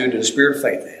the attitude that the Spirit of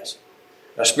faith has.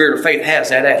 The Spirit of faith has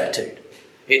that attitude.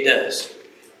 It does.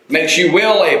 Makes you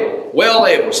well able. Well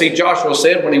able. See, Joshua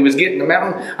said when he was getting the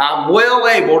mountain, I'm well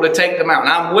able to take the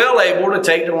mountain. I'm well able to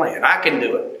take the land. I can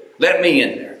do it. Let me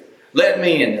in there. Let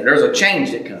me in there. There's a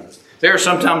change that comes. There are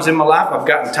sometimes in my life I've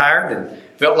gotten tired and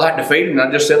felt like defeated, and I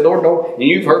just said, Lord, don't. And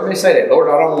you've heard me say that. Lord,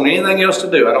 I don't want anything else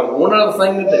to do. I don't want another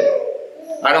thing to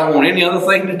do. I don't want any other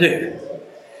thing to do.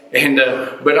 And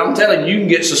but I'm telling you, you can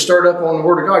get so stirred up on the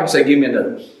Word of God. You say, give me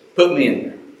another. Put me in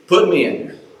there. Put me in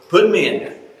there. Put me in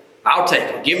there. I'll take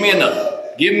it. Give me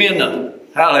another. Give me another.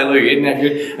 Hallelujah. Isn't that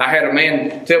good? I had a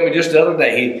man tell me just the other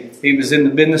day, he was in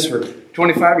the business for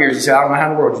 25 years. He said, I don't know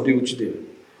how in the world you do what you do.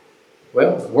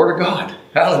 Well, the Word of God.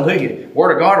 Hallelujah. The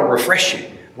Word of God will refresh you.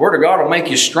 The Word of God will make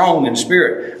you strong in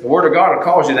spirit. The Word of God will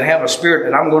cause you to have a spirit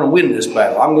that I'm going to win this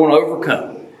battle. I'm going to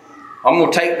overcome. I'm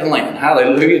going to take the land.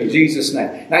 Hallelujah. In Jesus'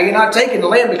 name. Now, you're not taking the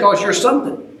land because you're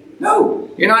something. No.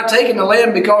 You're not taking the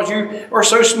land because you are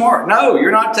so smart. No.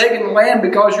 You're not taking the land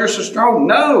because you're so strong.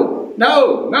 No.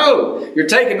 No. No. You're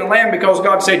taking the land because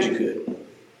God said you could.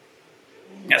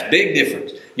 That's a big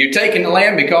difference. You're taking the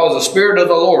land because the Spirit of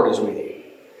the Lord is with you.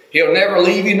 He'll never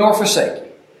leave you nor forsake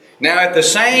you. Now, if the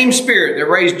same Spirit that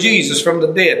raised Jesus from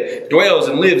the dead dwells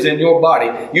and lives in your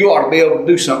body, you ought to be able to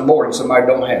do something more than somebody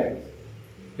don't have it.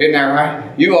 Isn't that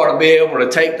right? You ought to be able to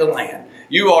take the land.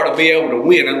 You ought to be able to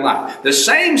win in life. The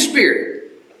same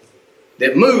Spirit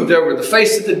that moved over the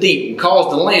face of the deep and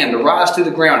caused the land to rise to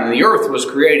the ground and the earth was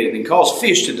created and caused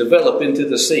fish to develop into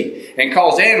the sea and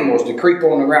caused animals to creep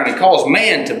on the ground and caused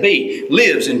man to be,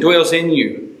 lives and dwells in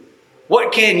you.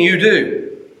 What can you do?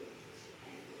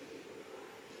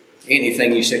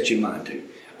 Anything you set your mind to.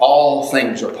 All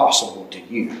things are possible to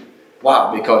you.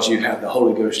 Why? Because you have the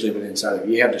Holy Ghost living inside of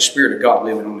you. You have the Spirit of God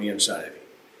living on the inside of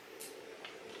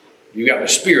you. You got the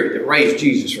Spirit that raised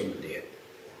Jesus from the dead.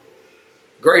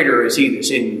 Greater is He that's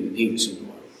in you than he that's in the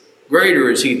world. Greater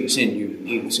is He that's in you than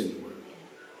he that's in the world.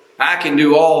 I can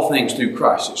do all things through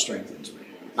Christ that strengthens me.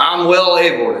 I'm well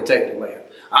able to take the land.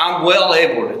 I'm well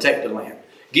able to take the land.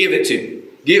 Give it to me.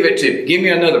 Give it to me. Give me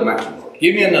another mountain, Lord.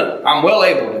 Give me another. I'm well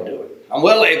able to do it. I'm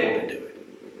well able to do it.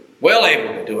 Well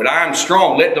able to do it. I'm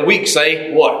strong. Let the weak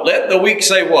say what? Let the weak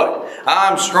say what?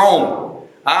 I'm strong.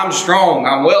 I'm strong.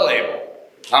 I'm well able.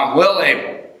 I'm well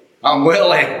able. I'm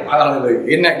well able. Hallelujah.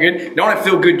 Isn't that good? Don't it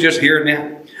feel good just hearing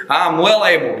that? I'm well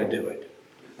able to do it.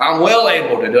 I'm well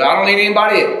able to do it. I don't need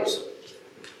anybody else.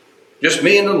 Just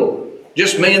me and the Lord.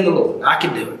 Just me and the Lord. I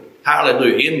can do it.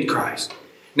 Hallelujah. In Christ.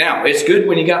 Now, it's good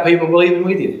when you got people believing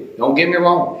with you. Don't get me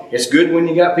wrong. It's good when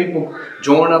you got people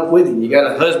joining up with you. You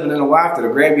got a husband and a wife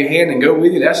that'll grab your hand and go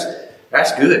with you. That's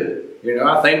good. You know,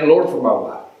 I thank the Lord for my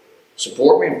wife.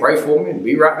 Support me and pray for me and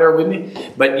be right there with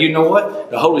me. But you know what?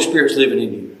 The Holy Spirit's living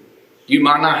in you. You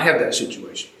might not have that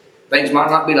situation. Things might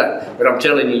not be like that. But I'm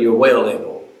telling you, you're well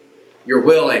able. You're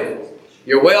well able.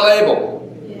 You're well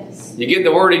able. Yes. You get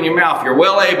the word in your mouth. You're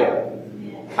well able.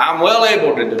 Yes. I'm well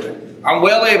able to do it. I'm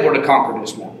well able to conquer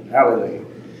this mountain. Hallelujah.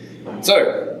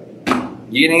 So,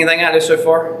 you get anything out of this so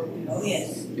far? Oh,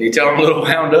 yes. You tell them a little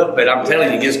wound up, but I'm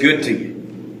telling you, it gets good to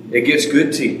you. It gets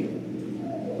good to you.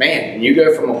 Man, you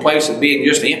go from a place of being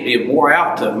just empty and wore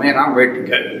out to, man, I'm ready to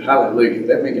go. Hallelujah.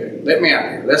 Let me go. Let me out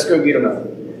here. Let's go get another.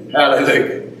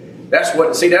 Hallelujah. That's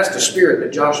the spirit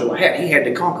that Joshua had. He had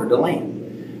to conquer the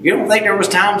land. You don't think there was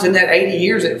times in that 80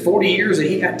 years, that 40 years that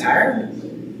he got tired?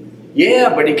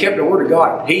 Yeah, but he kept the word of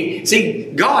God.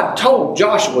 God told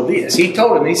Joshua this. He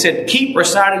told him, he said, keep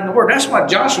reciting the word. That's why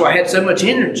Joshua had so much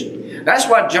energy. That's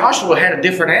why Joshua had a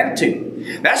different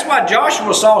attitude. That's why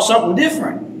Joshua saw something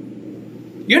different.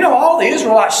 You know, all the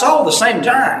Israelites saw the same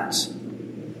giants.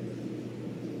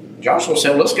 Joshua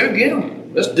said, let's go get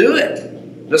them. Let's do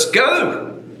it. Let's go.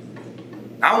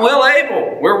 I'm well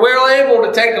able. We're well able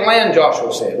to take the land,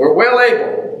 Joshua said. We're well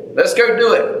able. Let's go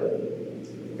do it.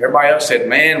 Everybody else said,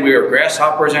 man, we are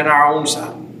grasshoppers in our own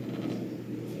sight.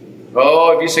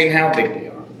 Oh, have you seen how big they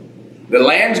are? The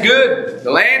land's good.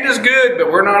 The land is good,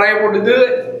 but we're not able to do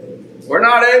it. We're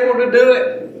not able to do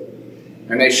it.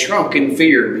 And they shrunk in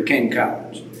fear and became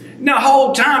cowards. Now, the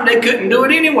whole time they couldn't do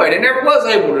it anyway. They never was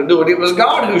able to do it. It was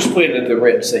God who split the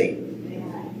Red Sea.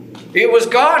 It was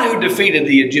God who defeated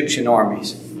the Egyptian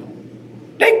armies.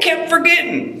 They kept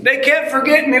forgetting. They kept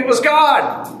forgetting it was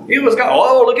God. It was God.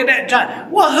 Oh, look at that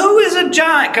giant. Well, who is a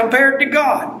giant compared to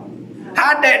God?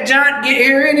 How'd that giant get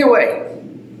here anyway?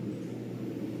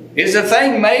 Is the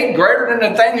thing made greater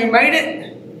than the thing who made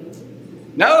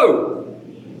it?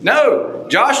 No.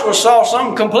 Joshua saw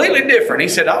something completely different. He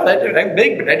said, oh, they're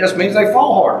big, but that just means they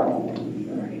fall hard.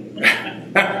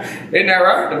 Isn't that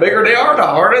right? The bigger they are, the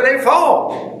harder they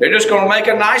fall. They're just going to make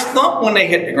a nice thump when they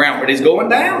hit the ground, but he's going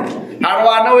down. How do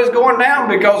I know he's going down?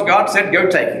 Because God said, go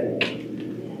take him.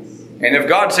 And if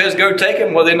God says, go take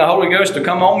him, well, then the Holy Ghost will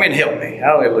come on me and help me.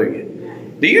 Hallelujah.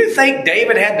 Do you think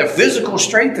David had the physical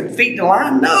strength to defeat the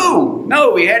lion?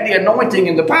 No, he had the anointing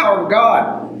and the power of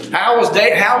God. How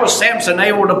was Samson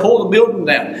able to pull the building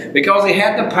down? Because he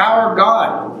had the power of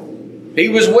God. He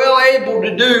was well able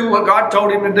to do what God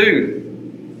told him to do.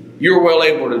 You're well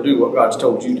able to do what God's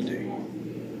told you to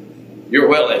do. You're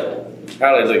well able.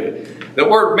 Hallelujah. The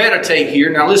word meditate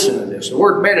here, now listen to this. The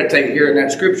word meditate here in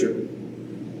that scripture,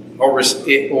 or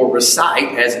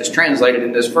recite as it's translated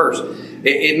in this verse,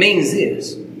 it means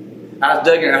this. I was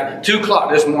digging at 2 o'clock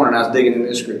this morning. I was digging in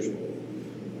this scripture.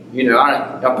 You know,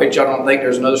 I bet y'all don't think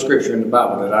there's another scripture in the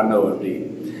Bible that I know of, do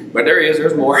you? But there is.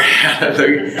 There's more.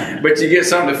 But you get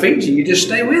something to feed you. You just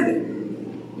stay with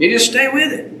it. You just stay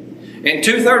with it. And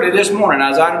 2:30 this morning, I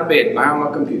was out of the bed behind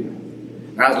my computer.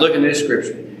 And I was looking at this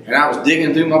scripture. And I was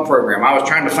digging through my program. I was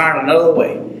trying to find another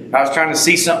way. I was trying to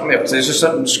see something else. There's just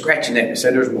something scratching at me. I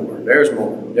said, there's more. There's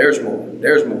more. There's more.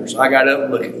 There's more. So I got up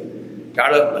looking.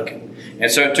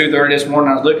 And so at 2:30 this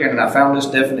morning, I was looking and I found this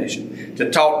definition. To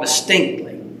talk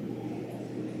distinctly.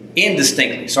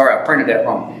 Indistinctly. Sorry, I printed that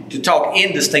wrong. To talk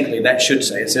indistinctly, that should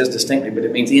say. It says distinctly, but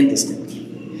it means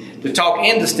indistinctly. To talk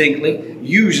indistinctly,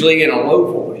 usually in a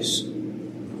low voice.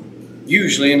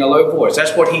 Usually in a low voice.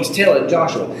 That's what he's telling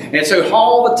Joshua. And so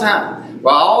all the time,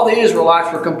 while all the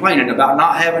Israelites were complaining about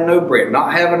not having no bread,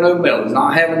 not having no melons,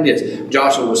 not having this,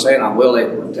 Joshua was saying, I'm well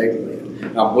able to take the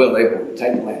land. I'm well able to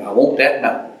take the land. I want that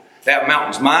mountain. That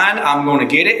mountain's mine. I'm going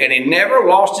to get it. And he never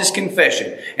lost his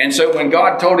confession. And so when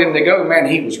God told him to go, man,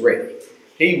 he was ready.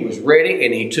 He was ready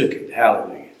and he took it.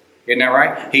 Hallelujah. Isn't that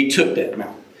right? He took that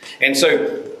mountain. And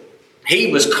so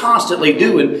he was constantly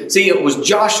doing, see, it was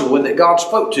Joshua that God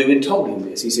spoke to and told him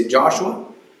this. He said, Joshua,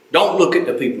 don't look at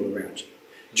the people around you.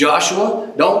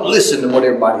 Joshua, don't listen to what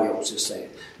everybody else is saying.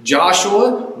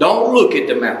 Joshua, don't look at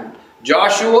the mountain.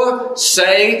 Joshua,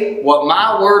 say what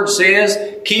my word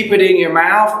says. Keep it in your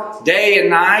mouth day and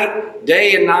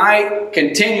night,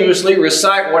 continuously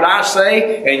recite what I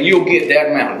say, and you'll get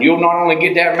that mountain. You'll not only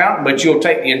get that mountain, but you'll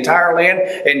take the entire land.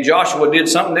 And Joshua did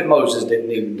something that Moses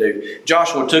didn't even do.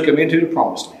 Joshua took him into the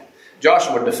promised land.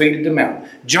 Joshua defeated the mountain.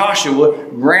 Joshua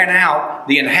ran out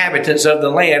the inhabitants of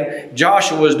the land.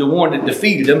 Joshua was the one that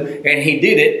defeated them, and he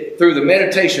did it through the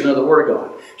meditation of the Word of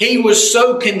God. He was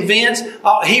so convinced.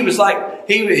 He was like,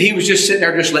 he was just sitting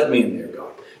there, just let me in there,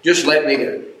 God. Just let me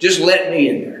go. Just let me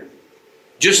in there.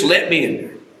 Just let me in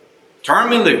there. Turn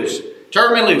me loose.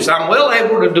 Turn me loose. I'm well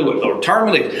able to do it, Lord. Turn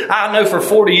me loose. I know for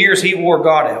 40 years he wore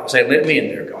God out. Say, let me in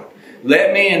there, God.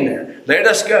 Let me in there. Let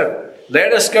us go.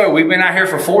 Let us go. We've been out here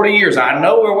for 40 years. I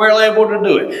know we're well able to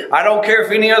do it. I don't care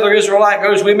if any other Israelite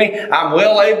goes with me. I'm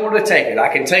well able to take it. I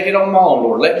can take it on my own,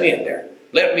 Lord. Let me in there.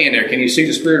 Let me in there. Can you see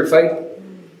the spirit of faith?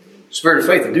 The spirit of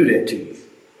faith will do that to you.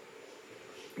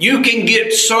 You can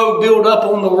get so built up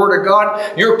on the Word of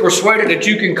God, you're persuaded that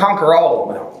you can conquer all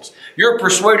the mountains. You're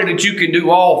persuaded that you can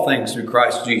do all things through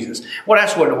Christ Jesus. Well,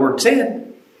 that's what the Word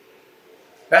said.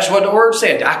 That's what the Word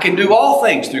said. I can do all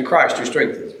things through Christ who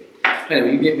strengthens me.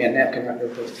 Anyway, you get me a napkin right there,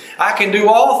 please. I can do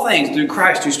all things through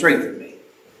Christ who strengthens me.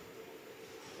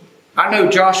 I know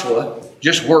Joshua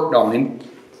just worked on him.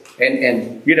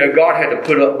 And God had to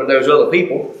put up with those other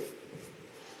people.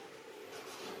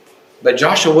 But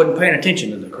Joshua wasn't paying attention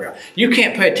to the crowd. You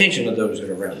can't pay attention to those that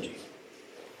are around you.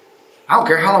 I don't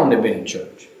care how long they've been in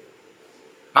church.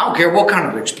 I don't care what kind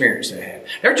of experience they have.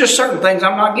 There are just certain things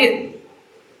I'm not getting.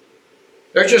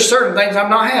 There's just certain things I'm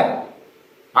not having.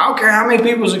 I don't care how many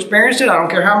people's experienced it. I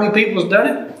don't care how many people's done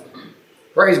it.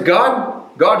 Praise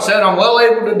God. God said I'm well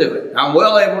able to do it. I'm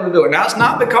well able to do it. Now, it's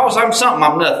not because I'm something.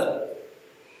 I'm nothing.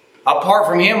 Apart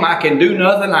from Him, I can do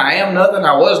nothing. I am nothing.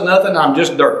 I was nothing. I'm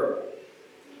just dirt.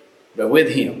 But with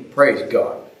Him, praise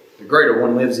God, the greater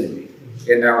one lives in me.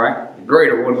 Isn't that right? The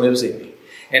greater one lives in me.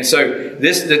 And so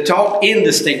the talk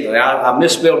indistinctly, I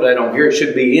misspelled that on here. It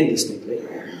should be indistinctly.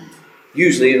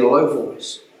 Usually in a low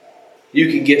voice. You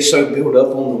can get so built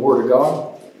up on the Word of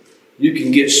God. You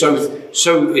can get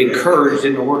so encouraged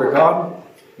in the Word of God.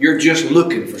 You're just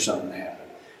looking for something to happen.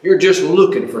 You're just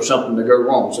looking for something to go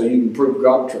wrong so you can prove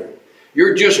God true.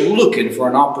 You're just looking for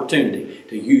an opportunity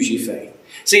to use your faith.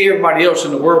 See everybody else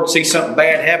in the world see something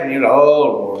bad happen. You're like, oh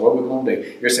Lord, what are we going to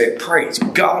do? You're saying, praise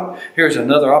God. Here's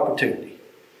another opportunity.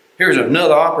 Here's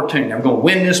another opportunity. I'm going to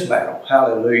win this battle.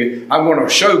 Hallelujah. I'm going to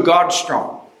show God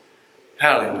strong.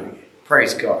 Hallelujah.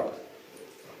 Praise God.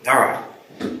 All right.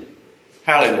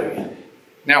 Hallelujah.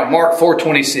 Now Mark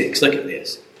 4:26. Look at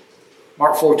this.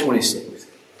 Mark 4:26.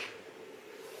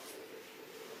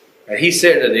 And He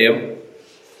said to them,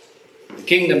 the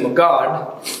kingdom of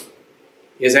God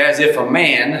is as if a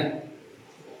man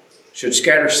should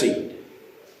scatter seed.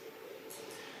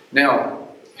 Now,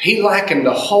 He likened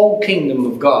the whole kingdom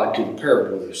of God to the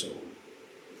parable of the sower.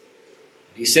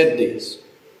 He said this.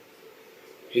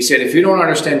 He said, if you don't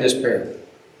understand this parable,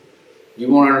 you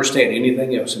won't understand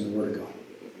anything else in the Word of God.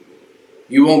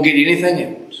 You won't get anything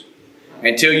else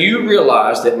until you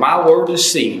realize that my Word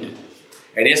is seed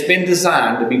and it's been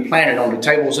designed to be planted on the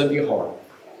tables of your heart.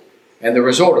 And the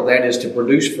result of that is to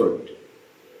produce fruit.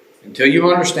 Until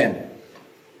you understand that.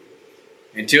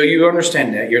 Until you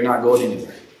understand that, you're not going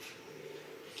anywhere.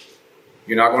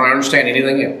 You're not going to understand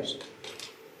anything else.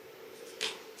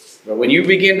 But when you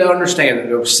begin to understand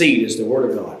that the seed is the Word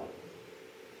of God,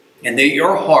 and that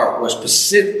your heart was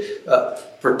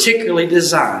particularly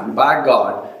designed by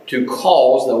God to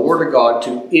cause the Word of God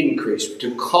to increase,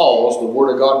 to cause the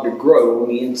Word of God to grow on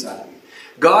the inside of you.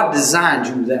 God designed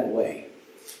you that way.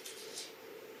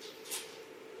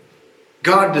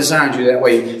 God designed you that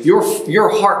way. Your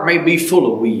heart may be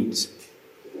full of weeds.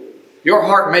 Your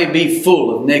heart may be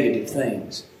full of negative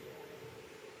things.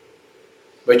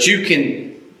 But you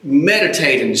can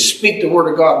meditate and speak the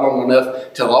Word of God long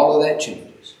enough till all of that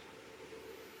changes.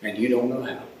 And you don't know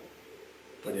how.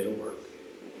 But it'll work.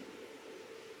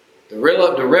 The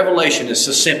revelation is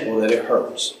so simple that it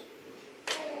hurts.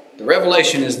 The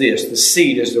revelation is this. The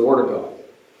seed is the Word of God.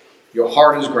 Your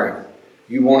heart is ground.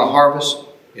 You want to harvest?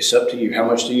 It's up to you. How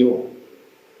much do you want?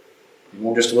 You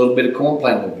want just a little bit of corn?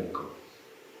 Plant a little bit of corn.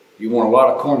 You want a lot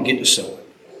of corn? Get to sow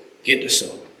it. Get to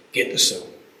sow it. Get to sow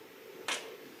it.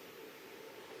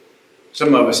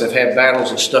 Some of us have had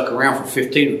battles that stuck around for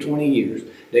 15 or 20 years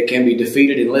that can be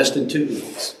defeated in less than 2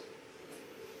 weeks.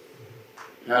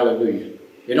 Hallelujah.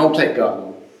 It don't take God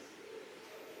long.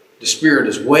 The Spirit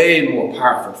is way more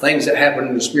powerful. Things that happen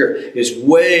in the Spirit is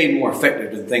way more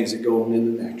effective than things that go on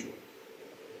in the natural.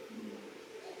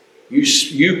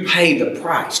 You pay the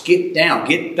price. Get down.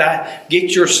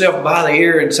 Get yourself by the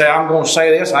ear and say, I'm going to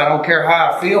say this. I don't care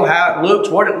how I feel, how it looks,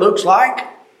 what it looks like,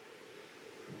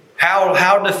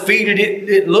 how defeated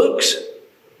it looks,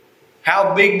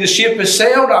 how big the ship has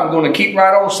sailed. I'm going to keep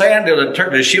right on sailing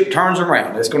until the ship turns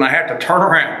around. It's going to have to turn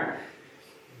around.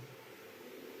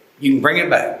 You can bring it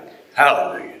back.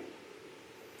 Hallelujah.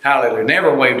 Hallelujah.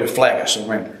 Never wave the flag of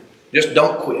surrender. Just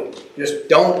don't quit. Just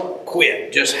don't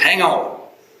quit. Just hang on.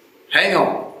 Hang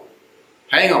on.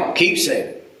 Hang on. Keep saying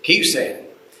it. Keep saying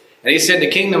it. And He said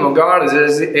the kingdom of God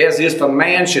is as if a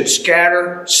man should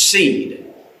scatter seed.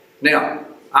 Now,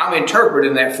 I'm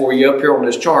interpreting that for you up here on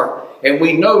this chart. And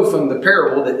we know from the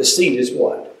parable that the seed is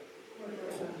what?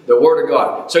 The Word of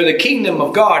God. So the kingdom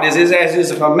of God is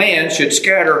as if a man should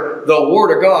scatter the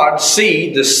Word of God,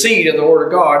 seed, the seed of the Word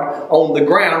of God, on the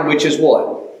ground, which is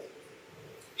what?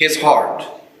 His heart.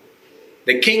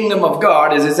 The kingdom of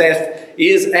God is as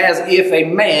is as if a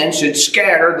man should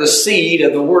scatter the seed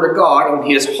of the Word of God on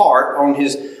his heart,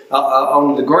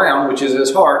 on the ground, which is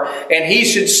his heart, and he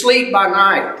should sleep by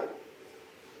night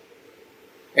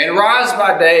and rise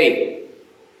by day.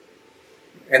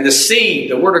 And the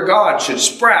seed, the Word of God, should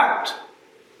sprout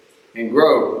and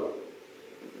grow.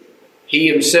 He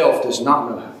himself does not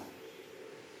know how.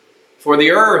 For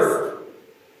the earth,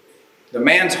 the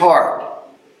man's heart,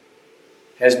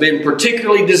 has been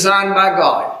particularly designed by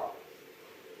God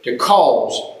to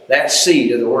cause that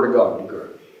seed of the Word of God to grow.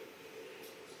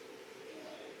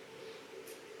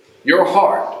 Your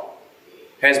heart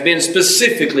has been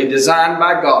specifically designed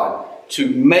by God to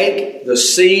make the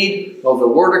seed of the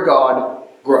Word of God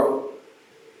grow.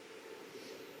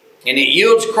 And it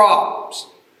yields crops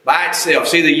by itself.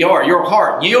 See, your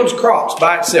heart yields crops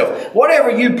by itself. Whatever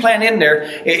you plant in there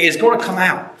is going to come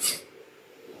out.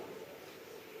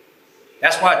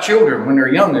 That's why children, when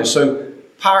they're young, are so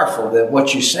powerful, that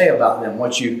what you say about them,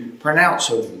 what you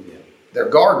pronounce over them. They're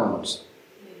gardens.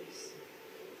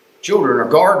 Children are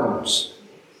gardens.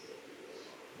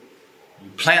 You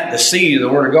plant the seed of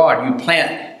the Word of God. You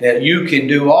plant that you can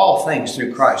do all things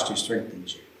through Christ who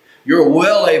strengthens you. You're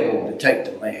well able to take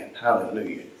the land.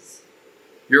 Hallelujah.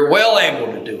 You're well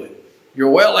able to do it.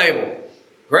 You're well able.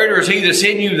 Greater is He that's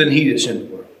in you than he that's in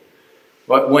the world.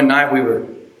 But one night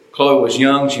Chloe was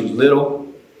young, she was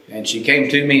little, and she came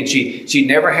to me, and she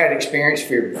never had experienced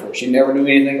fear before. She never knew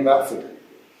anything about fear.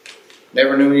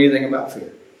 Never knew anything about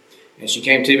fear. And she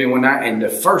came to me one night, and the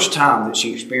first time that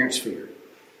she experienced fear,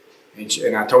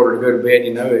 and I told her to go to bed.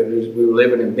 We were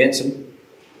living in Benson.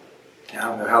 I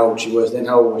don't know how old she was then.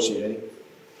 How old was she, Eddie?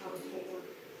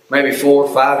 Maybe 4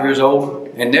 or 5 years old,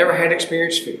 and never had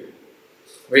experienced fear.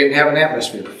 We didn't have an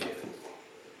atmosphere of fear.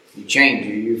 You change,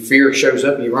 your fear shows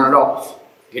up, you run it off.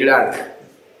 Get it out of there.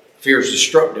 Fear is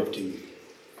destructive to you.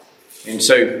 And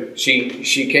so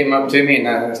she came up to me,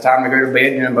 and it's time to go to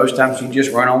bed. Most times she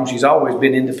just run on. She's always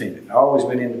been independent. Always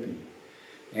been independent.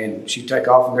 And she'd take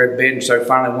off and go to bed. And so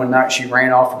finally one night she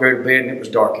ran off to go to bed, and it was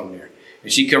dark in there.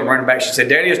 And she come running back. She said,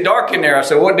 "Daddy, it's dark in there." I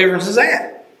said, "What difference is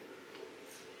that?"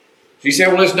 She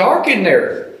said, "Well, it's dark in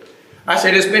there." I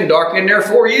said, "It's been dark in there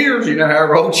 4 years." You know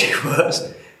how old she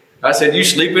was. I said, "You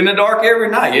sleep in the dark every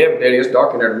night?" "Yeah, Daddy, it's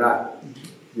dark in there tonight."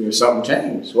 Something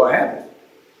changed. What happened?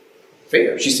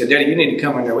 Fear. She said, "Daddy, you need to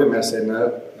come in there with me." I said,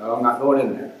 No, I'm not going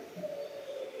in there.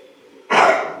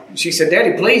 She said,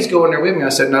 "Daddy, please go in there with me." I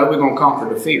said, "No, we're going to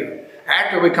conquer the fear.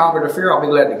 After we conquer the fear, I'll be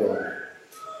glad to go in there.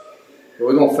 But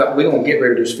we're going to get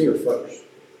rid of this fear first."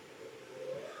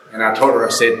 And I told her, I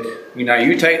said, you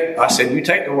take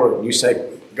the word and you say,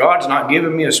 "God's not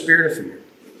giving me a spirit of fear.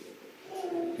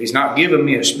 He's not giving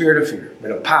me a spirit of fear,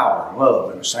 but a power and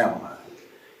love and a sound mind."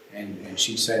 And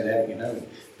she'd say that,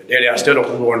 But Daddy, I still don't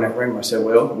want to go in that room. I said,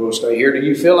 "Well, we'll stay here till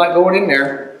you feel like going in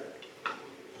there."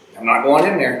 I'm not going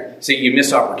in there. See, you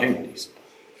miss opportunities.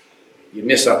 You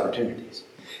miss opportunities.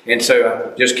 And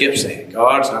so I just kept saying,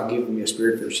 "God's not giving me a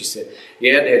spirit of fear." She said,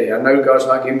 "Yeah, Daddy, I know God's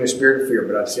not giving me a spirit of fear,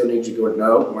 but I still need you to go."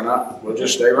 "No, we're not. We'll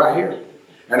just stay right here."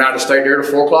 And I'd have stayed there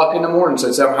till 4 o'clock in the morning.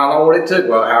 Said, "How long would it take?"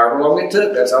 "Well, however long it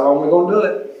took, that's how long we're going to do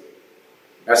it.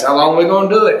 That's how long we're going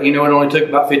to do it." It only took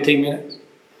about 15 minutes.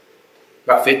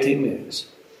 About 15 minutes.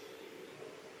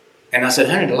 And I said,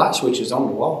 "Honey, the light switch is on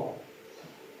the wall."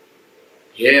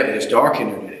 "Yeah, but it's dark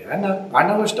in there today." I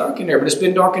know it's dark in there, but it's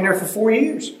been dark in there for 4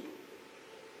 years.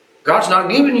 God's not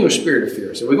giving you a spirit of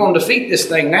fear. So we're going to defeat this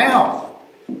thing now.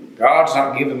 God's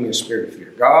not giving me a spirit of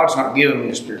fear. God's not giving me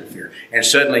a spirit of fear. And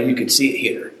suddenly you could see it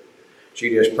hit her.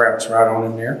 She just pranced right on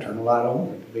in there, turned the light on,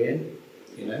 went to bed,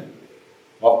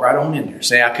 walked right on in there.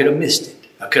 Say, I could have missed it.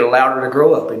 I could have allowed her to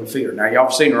grow up in fear. Now, y'all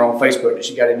have seen her on Facebook. Has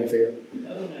she got any fear?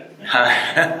 No.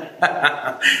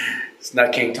 It's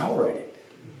not, can't tolerate it.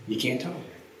 You can't tolerate it.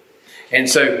 And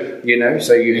so,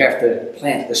 so you have to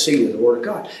plant the seed of the Word of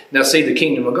God. Now, see, the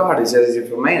kingdom of God is as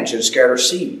if a man should scatter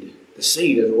seed, the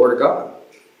seed of the Word of God,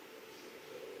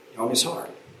 on his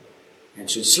heart, and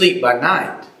should sleep by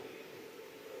night,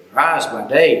 rise by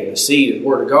day, and the seed of the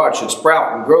Word of God should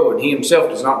sprout and grow, and he himself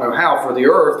does not know how, for the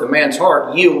earth, the man's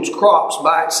heart, yields crops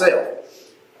by itself.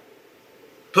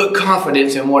 Put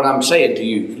confidence in what I'm saying to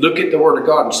you. Look at the Word of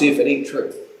God and see if it ain't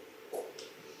true.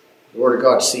 The Word of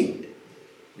God's seed.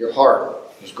 Your heart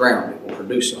is ground. It will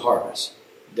produce a harvest.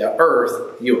 The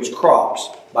earth yields crops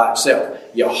by itself.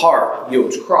 Your heart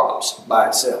yields crops by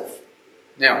itself.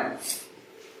 Now,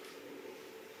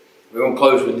 we're going to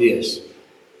close with this.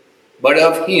 But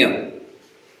of Him,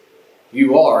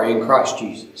 you are in Christ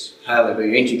Jesus.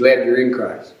 Hallelujah. Ain't you glad you're in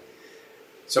Christ?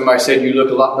 Somebody said you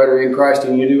look a lot better in Christ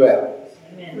than you do out.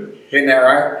 Amen. Isn't that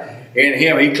right? In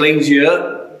Him, He cleans you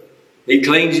up. He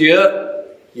cleans you up.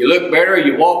 You look better,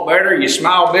 you walk better, you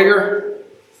smile bigger.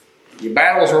 Your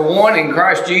battles are won in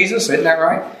Christ Jesus, isn't that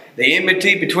right? The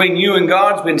enmity between you and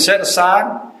God's been set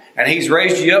aside, and He's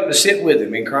raised you up to sit with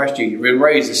Him in Christ Jesus. You've been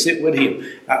raised to sit with Him,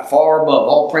 far above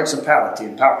all principality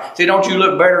and power. See, don't you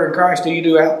look better in Christ than you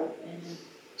do out?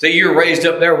 See, you're raised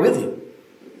up there with Him.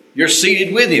 You're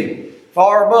seated with Him,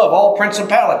 far above all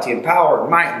principality and power and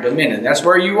might and dominion. That's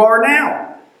where you are now.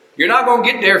 You're not going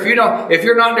to get there if you're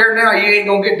not there now. You ain't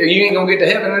going to get there. You ain't going to get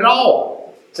to heaven at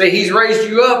all. See, He's raised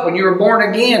you up when you were born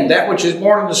again. That which is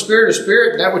born of the Spirit is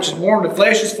spirit. That which is born of the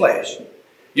flesh is flesh.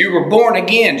 You were born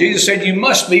again. Jesus said you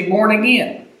must be born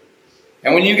again.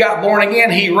 And when you got born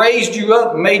again, He raised you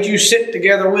up and made you sit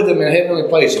together with Him in heavenly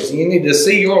places. And you need to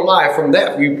see your life from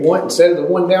that viewpoint instead of the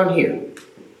one down here.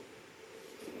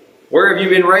 Where have you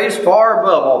been raised? Far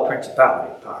above all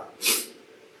principality and power.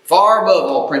 Far above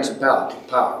all principality,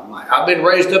 power, and might. I've been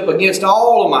raised up against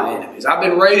all of my enemies. I've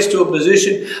been raised to a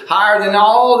position higher than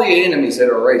all the enemies that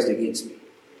are raised against me.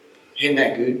 Isn't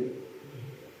that good?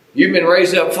 You've been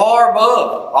raised up far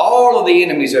above all of the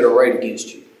enemies that are raised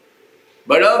against you.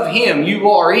 But of Him you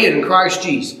are in Christ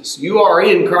Jesus. You are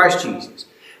in Christ Jesus,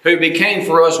 who became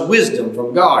for us wisdom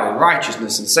from God and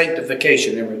righteousness and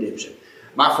sanctification and redemption.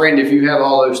 My friend, if you have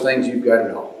all those things, you've got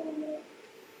it all.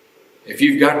 If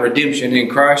you've got redemption in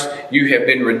Christ, you have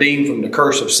been redeemed from the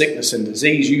curse of sickness and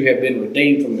disease. You have been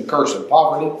redeemed from the curse of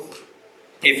poverty.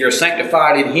 If you're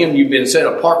sanctified in Him, you've been set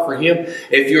apart for Him.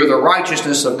 If you're the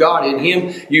righteousness of God in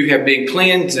Him, you have been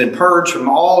cleansed and purged from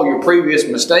all your previous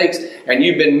mistakes, and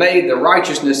you've been made the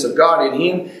righteousness of God in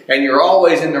Him, and you're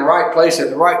always in the right place at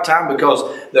the right time because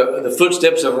the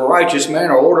footsteps of a righteous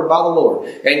man are ordered by the Lord.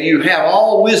 And you have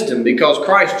all wisdom because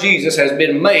Christ Jesus has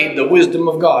been made the wisdom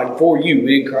of God for you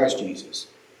in Christ Jesus.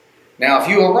 Now, if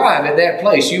you arrive at that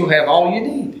place, you have all you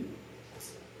need.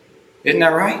 Isn't that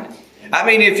right? I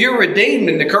mean, if you're redeemed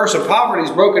and the curse of poverty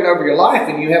is broken over your life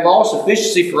and you have all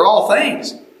sufficiency for all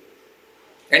things,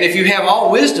 and if you have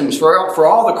all wisdoms for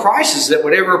all the crises that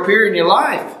would ever appear in your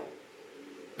life,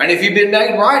 and if you've been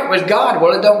made right with God,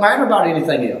 well, it don't matter about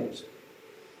anything else.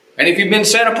 And if you've been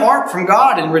set apart from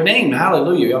God and redeemed,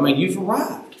 hallelujah, I mean, you've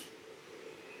arrived.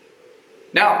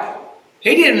 Now,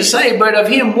 He didn't say, but of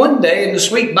Him one day in the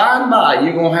sweet by and by,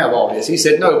 you're going to have all this. He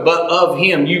said, no, but of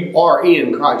Him you are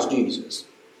in Christ Jesus.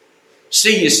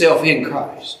 See yourself in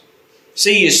Christ.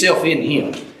 See yourself in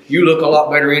Him. You look a lot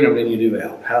better in Him than you do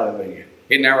out. Hallelujah.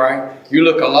 Isn't that right? You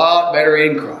look a lot better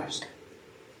in Christ.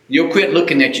 You'll quit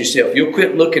looking at yourself. You'll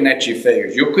quit looking at your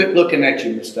failures. You'll quit looking at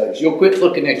your mistakes. You'll quit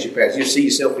looking at your past. You'll see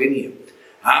yourself in Him.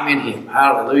 I'm in Him.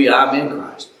 Hallelujah. I'm in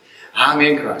Christ. I'm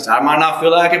in Christ. I might not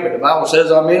feel like it, but the Bible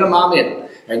says I'm in Him. I'm in Him.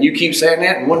 And you keep saying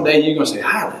that, and one day you're going to say,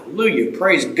 hallelujah,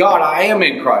 praise God, I am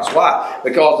in Christ. Why?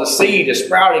 Because the seed is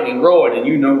sprouting and growing, and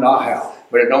you know not how.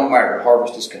 But it don't matter. The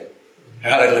harvest is coming.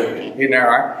 Hallelujah. Isn't that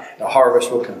right? The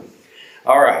harvest will come.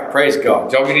 All right, praise God.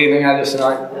 Did y'all get anything out of this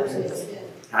tonight?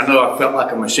 I know I felt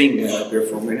like a machine gun up here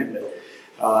for a minute,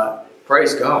 but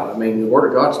praise God. I mean, the Word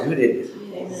of God's good, isn't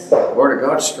it? The Word of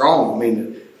God's strong. I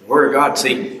mean, the Word of God,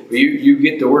 see, you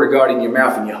get the Word of God in your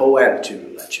mouth, and your whole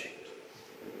attitude will change.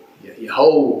 Your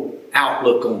whole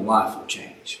outlook on life will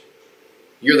change.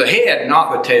 You're the head,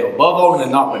 not the tail. Above all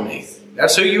and not beneath.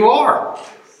 That's who you are.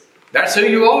 That's who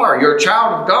you are. You're a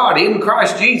child of God in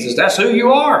Christ Jesus. That's who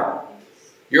you are.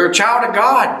 You're a child of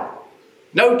God.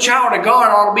 No child of God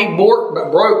ought to be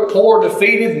broke, poor,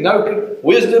 defeated, no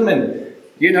wisdom, and,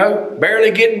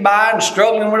 barely getting by and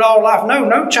struggling with all life.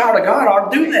 No child of God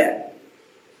ought to do that.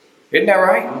 Isn't that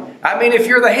right? I mean, if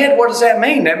you're the head, what does that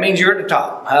mean? That means you're at the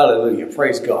top. Hallelujah.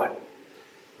 Praise God.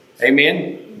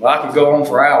 Amen. Well, I could go on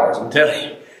for hours. I'm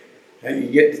telling you.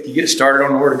 You get started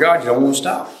on the Word of God, you don't want to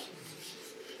stop.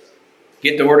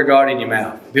 Get the Word of God in your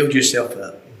mouth. Build yourself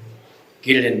up.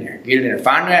 Get it in there. Get it in there.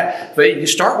 Find out. But you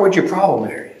start with your problem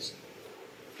areas.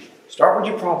 Start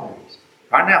with your problem areas.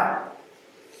 Find out.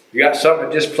 You got something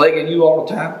that's just plaguing you all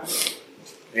the time.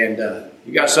 And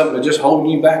you got something that's just holding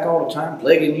you back all the time.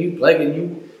 Plaguing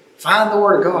you. Find the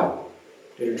Word of God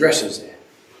that addresses that.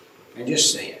 And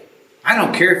just say it. I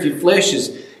don't care if your flesh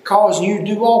is causing you to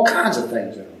do all kinds of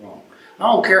things that are wrong. I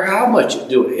don't care how much you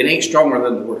do it. It ain't stronger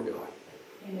than the Word of God.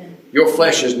 Amen. Your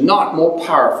flesh is not more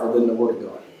powerful than the Word of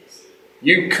God.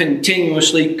 You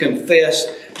continuously confess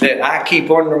that I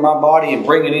keep under my body and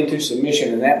bring it into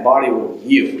submission, and that body will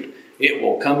yield. It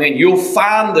will come in. You'll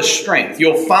find the strength.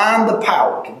 You'll find the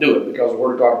power to do it because the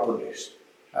Word of God will produce.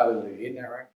 Hallelujah. Isn't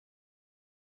that right?